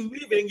obviously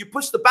moving, you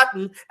push the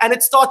button and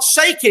it starts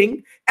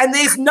shaking, and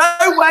there's no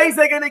ways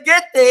they're going to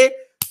get there.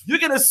 You're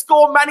going to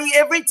score money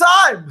every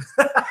time.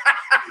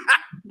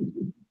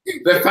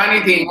 The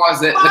funny thing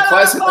was that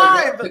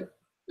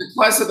the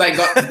closer they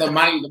got to the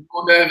money, the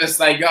more nervous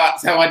they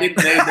got. So I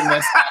didn't need the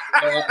message.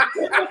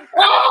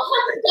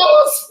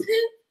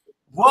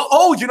 Well,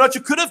 oh, you know what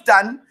you could have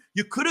done?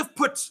 You could have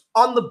put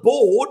on the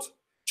board,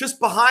 just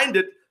behind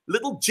it,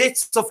 little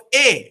jets of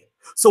air.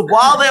 So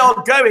while they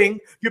are going,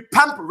 you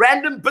pump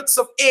random bits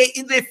of air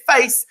in their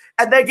face,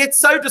 and they get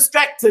so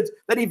distracted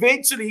that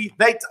eventually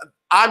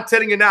I'm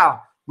telling you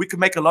now, we can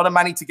make a lot of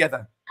money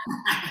together.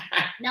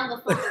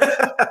 Number 5.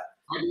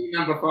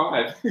 Number 5.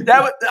 I think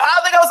I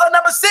was on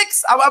number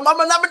 6. I'm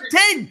on number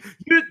 10.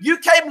 You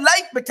came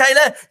late,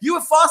 Michaela. You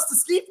were fast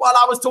asleep while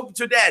I was talking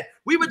to your dad.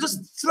 We were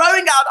just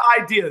throwing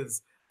out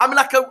ideas. I'm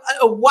like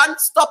a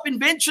one-stop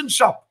invention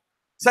shop.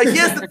 So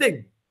here's the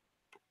thing.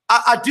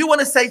 I do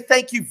want to say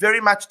thank you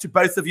very much to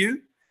both of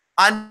you.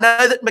 I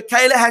know that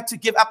Michaela had to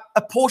give up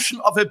a portion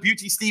of her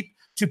beauty sleep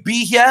to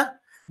be here,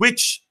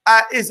 which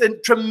is a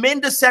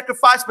tremendous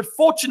sacrifice. But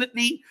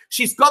fortunately,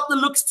 she's got the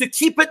looks to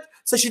keep it,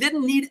 so she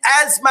didn't need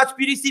as much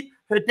beauty sleep.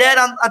 Her dad,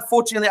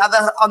 unfortunately, on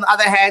the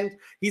other hand,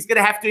 he's going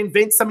to have to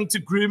invent something to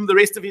groom the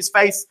rest of his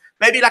face,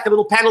 maybe like a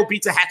little panel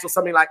beater hat or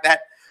something like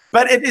that.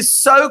 But it is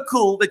so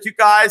cool that you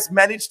guys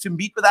managed to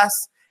meet with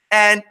us.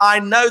 And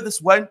I know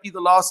this won't be the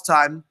last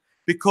time,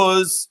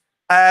 because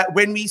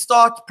when we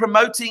start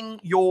promoting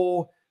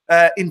your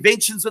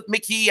inventions with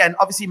Mikky and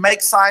obviously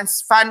make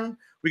science fun,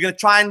 we're going to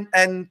try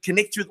and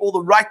connect you with all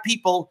the right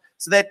people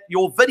so that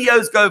your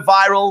videos go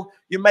viral,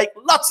 you make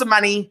lots of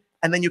money,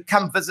 and then you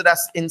come visit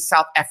us in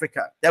South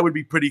Africa. That would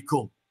be pretty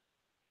cool.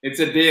 It's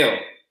a deal.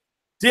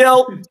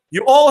 Deal.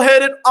 You all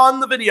heard it on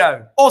the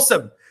video.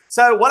 Awesome.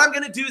 So what I'm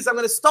going to do is I'm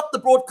going to stop the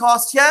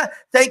broadcast here.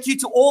 Thank you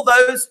to all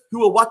those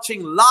who are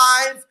watching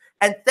live,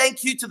 and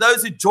thank you to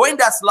those who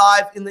joined us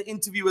live in the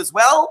interview as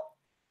well.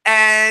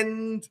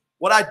 And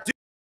what I do